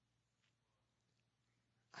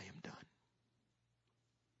I am done.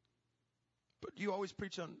 But you always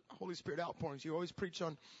preach on Holy Spirit outpourings. You always preach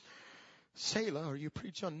on Selah, or you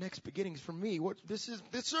preach on next beginnings for me. This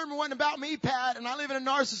sermon wasn't about me, Pat, and I live in a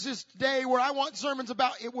narcissist day where I want sermons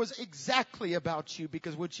about, it was exactly about you,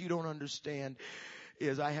 because what you don't understand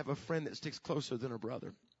is I have a friend that sticks closer than a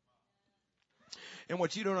brother. And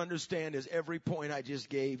what you don't understand is every point I just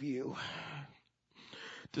gave you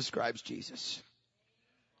describes Jesus.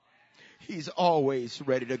 He's always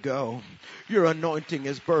ready to go. Your anointing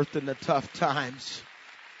is birthed in the tough times.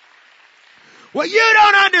 What you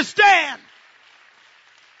don't understand,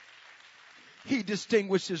 He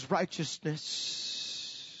distinguishes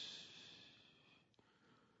righteousness.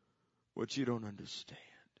 What you don't understand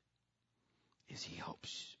is He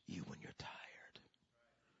helps you when you're tired.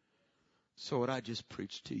 So what I just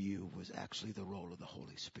preached to you was actually the role of the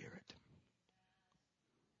Holy Spirit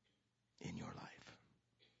in your life.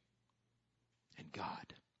 And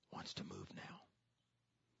God wants to move now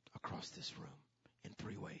across this room in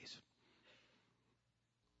 3 ways.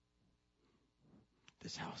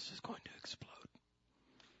 This house is going to explode.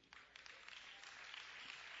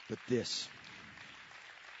 But this,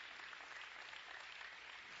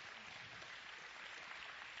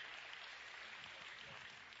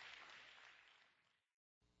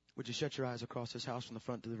 would you shut your eyes across this house from the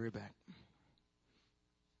front to the very back?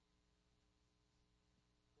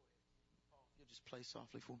 You just play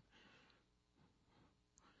softly for me.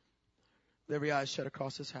 With every eye shut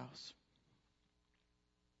across this house.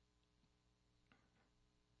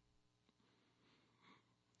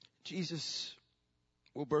 Jesus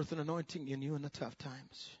will birth an anointing in you in the tough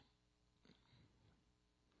times.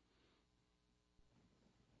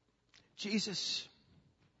 Jesus,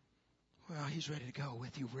 well, He's ready to go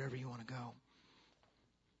with you wherever you want to go.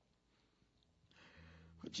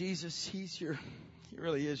 Well, Jesus, He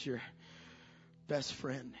really is your best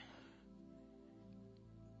friend.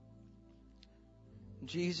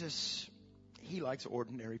 Jesus, He likes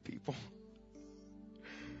ordinary people.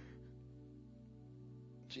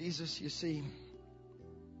 Jesus, you see,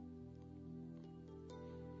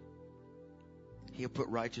 He'll put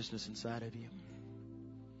righteousness inside of you.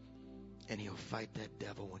 And He'll fight that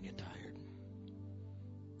devil when you're tired.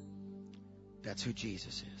 That's who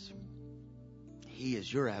Jesus is. He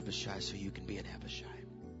is your Abishai so you can be an Abishai.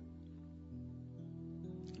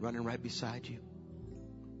 Running right beside you.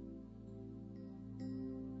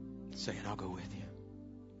 Saying, I'll go with you.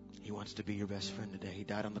 He wants to be your best friend today. He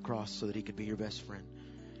died on the cross so that He could be your best friend.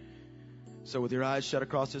 So with your eyes shut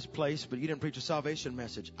across this place, but you didn't preach a salvation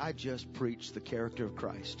message. I just preached the character of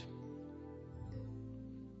Christ.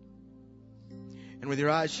 And with your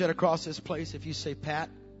eyes shut across this place, if you say, Pat,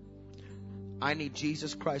 I need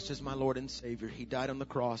Jesus Christ as my Lord and Savior. He died on the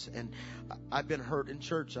cross, and I've been hurt in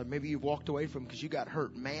church. Maybe you've walked away from because you got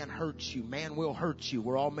hurt. Man hurts you. Man will hurt you.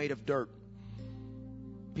 We're all made of dirt.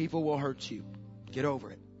 People will hurt you. Get over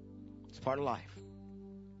it. It's part of life.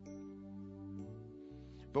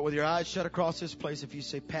 But with your eyes shut across this place, if you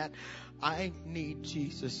say, Pat, I need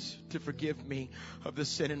Jesus to forgive me of the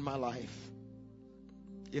sin in my life.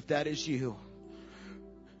 If that is you,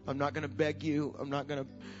 I'm not going to beg you. I'm not going to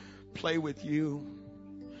play with you.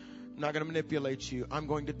 I'm not going to manipulate you. I'm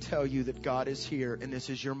going to tell you that God is here and this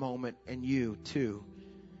is your moment, and you too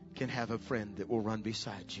can have a friend that will run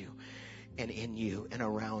beside you and in you and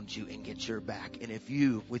around you and get your back. And if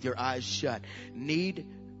you, with your eyes shut, need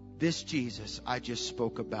this Jesus I just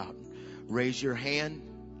spoke about, raise your hand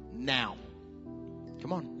now.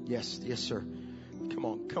 Come on. Yes, sir. Come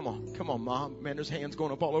on, Mom. Man, there's hands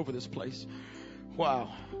going up all over this place.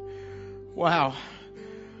 Wow.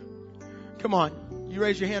 Come on. You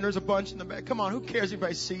raise your hand. There's a bunch in the back. Come on. Who cares if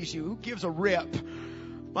anybody sees you? Who gives a rip?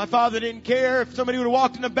 My father didn't care if somebody would have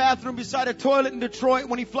walked in the bathroom beside a toilet in Detroit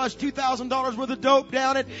when he flushed $2,000 worth of dope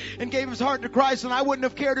down it and gave his heart to Christ, and I wouldn't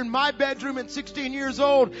have cared in my bedroom at 16 years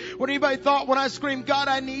old what anybody thought when I screamed, God,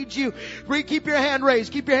 I need you. Keep your hand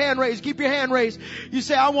raised. Keep your hand raised. Keep your hand raised. You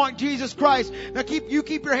say, I want Jesus Christ. Now keep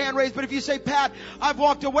your hand raised. But if you say, Pat, I've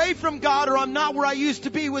walked away from God, or I'm not where I used to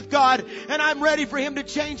be with God, and I'm ready for Him to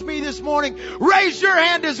change me this morning, raise your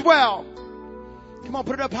hand as well. Come on,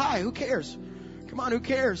 put it up high. Who cares? Come on, who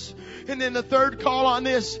cares? And then the third call on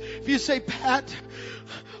this, if you say, Pat,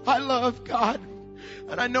 I love God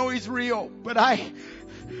and I know He's real, but I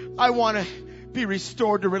want to be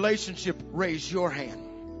restored to relationship, raise your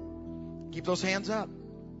hand. Keep those hands up.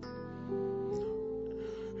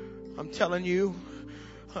 I'm telling you,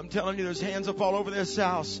 there's hands up all over this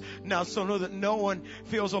house. Now, so know that no one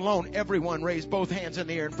feels alone. Everyone raise both hands in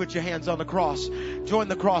the air and put your hands on the cross. Join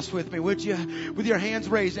the cross with me, would you? With your hands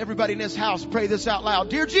raised, everybody in this house, pray this out loud.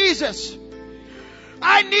 Dear Jesus,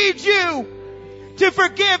 I need you to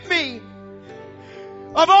forgive me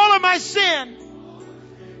of all of my sin.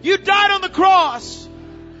 You died on the cross.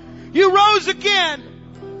 You rose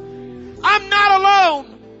again. I'm not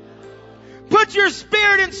alone. Put your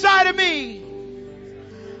Spirit inside of me.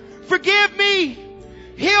 Forgive me,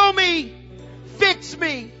 heal me, fix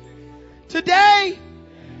me. Today,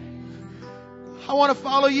 I want to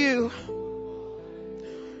follow you.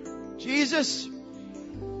 Jesus,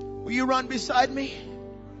 will you run beside me?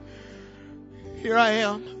 Here I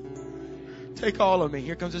am. Take all of me.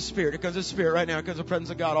 Here comes the Spirit. Here comes the Spirit right now. Here comes the presence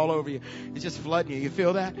of God all over you. It's just flooding you. You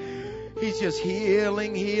feel that? He's just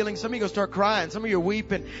healing. Some of you are going to start crying. Some of you are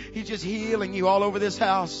weeping. He's just healing you all over this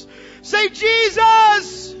house. Say,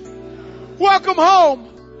 Jesus! Welcome home.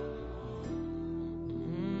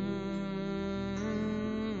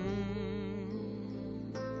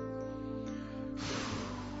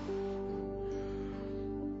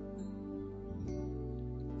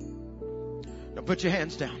 Now put your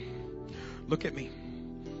hands down. Look at me.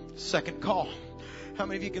 Second call. How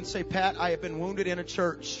many of you can say, Pat, I have been wounded in a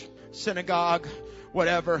church, synagogue,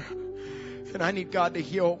 whatever, and I need God to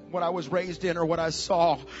heal what I was raised in or what I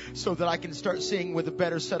saw so that I can start seeing with a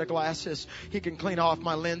better set of glasses. He can clean off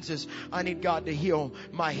my lenses. I need God to heal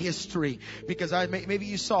my history because maybe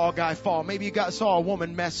you saw a guy fall. Maybe you saw a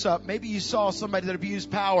woman mess up. Maybe you saw somebody that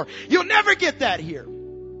abused power. You'll never get that here.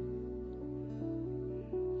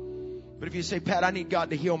 But if you say, Pat, I need God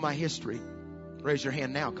to heal my history, raise your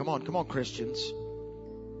hand now. Come on, Christians.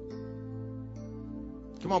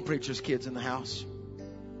 Come on, preachers' kids in the house.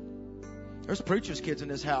 There's preachers' kids in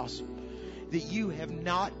this house that you have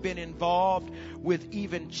not been involved with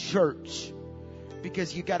even church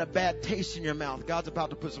because you got a bad taste in your mouth. God's about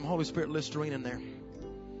to put some Holy Spirit Listerine in there.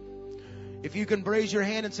 If you can raise your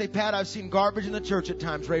hand and say, Pat, I've seen garbage in the church at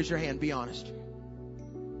times, raise your hand. Be honest.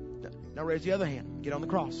 Now raise the other hand. Get on the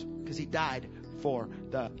cross because He died for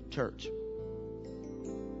the church.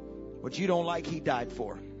 What you don't like, He died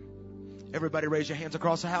for. Everybody raise your hands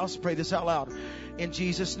across the house. Pray this out loud. In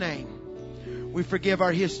Jesus' name, we forgive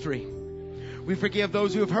our history. We forgive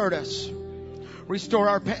those who have hurt us. Restore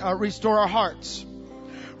our hearts.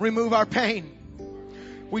 Remove our pain.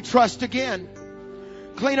 We trust again.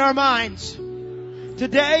 Clean our minds.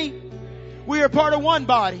 Today, we are part of one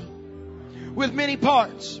body with many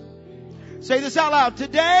parts. Say this out loud.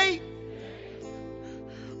 Today,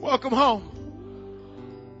 welcome home.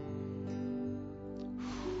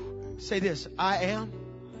 Say this. I am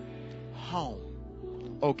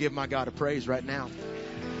home. Oh, give my God a praise right now.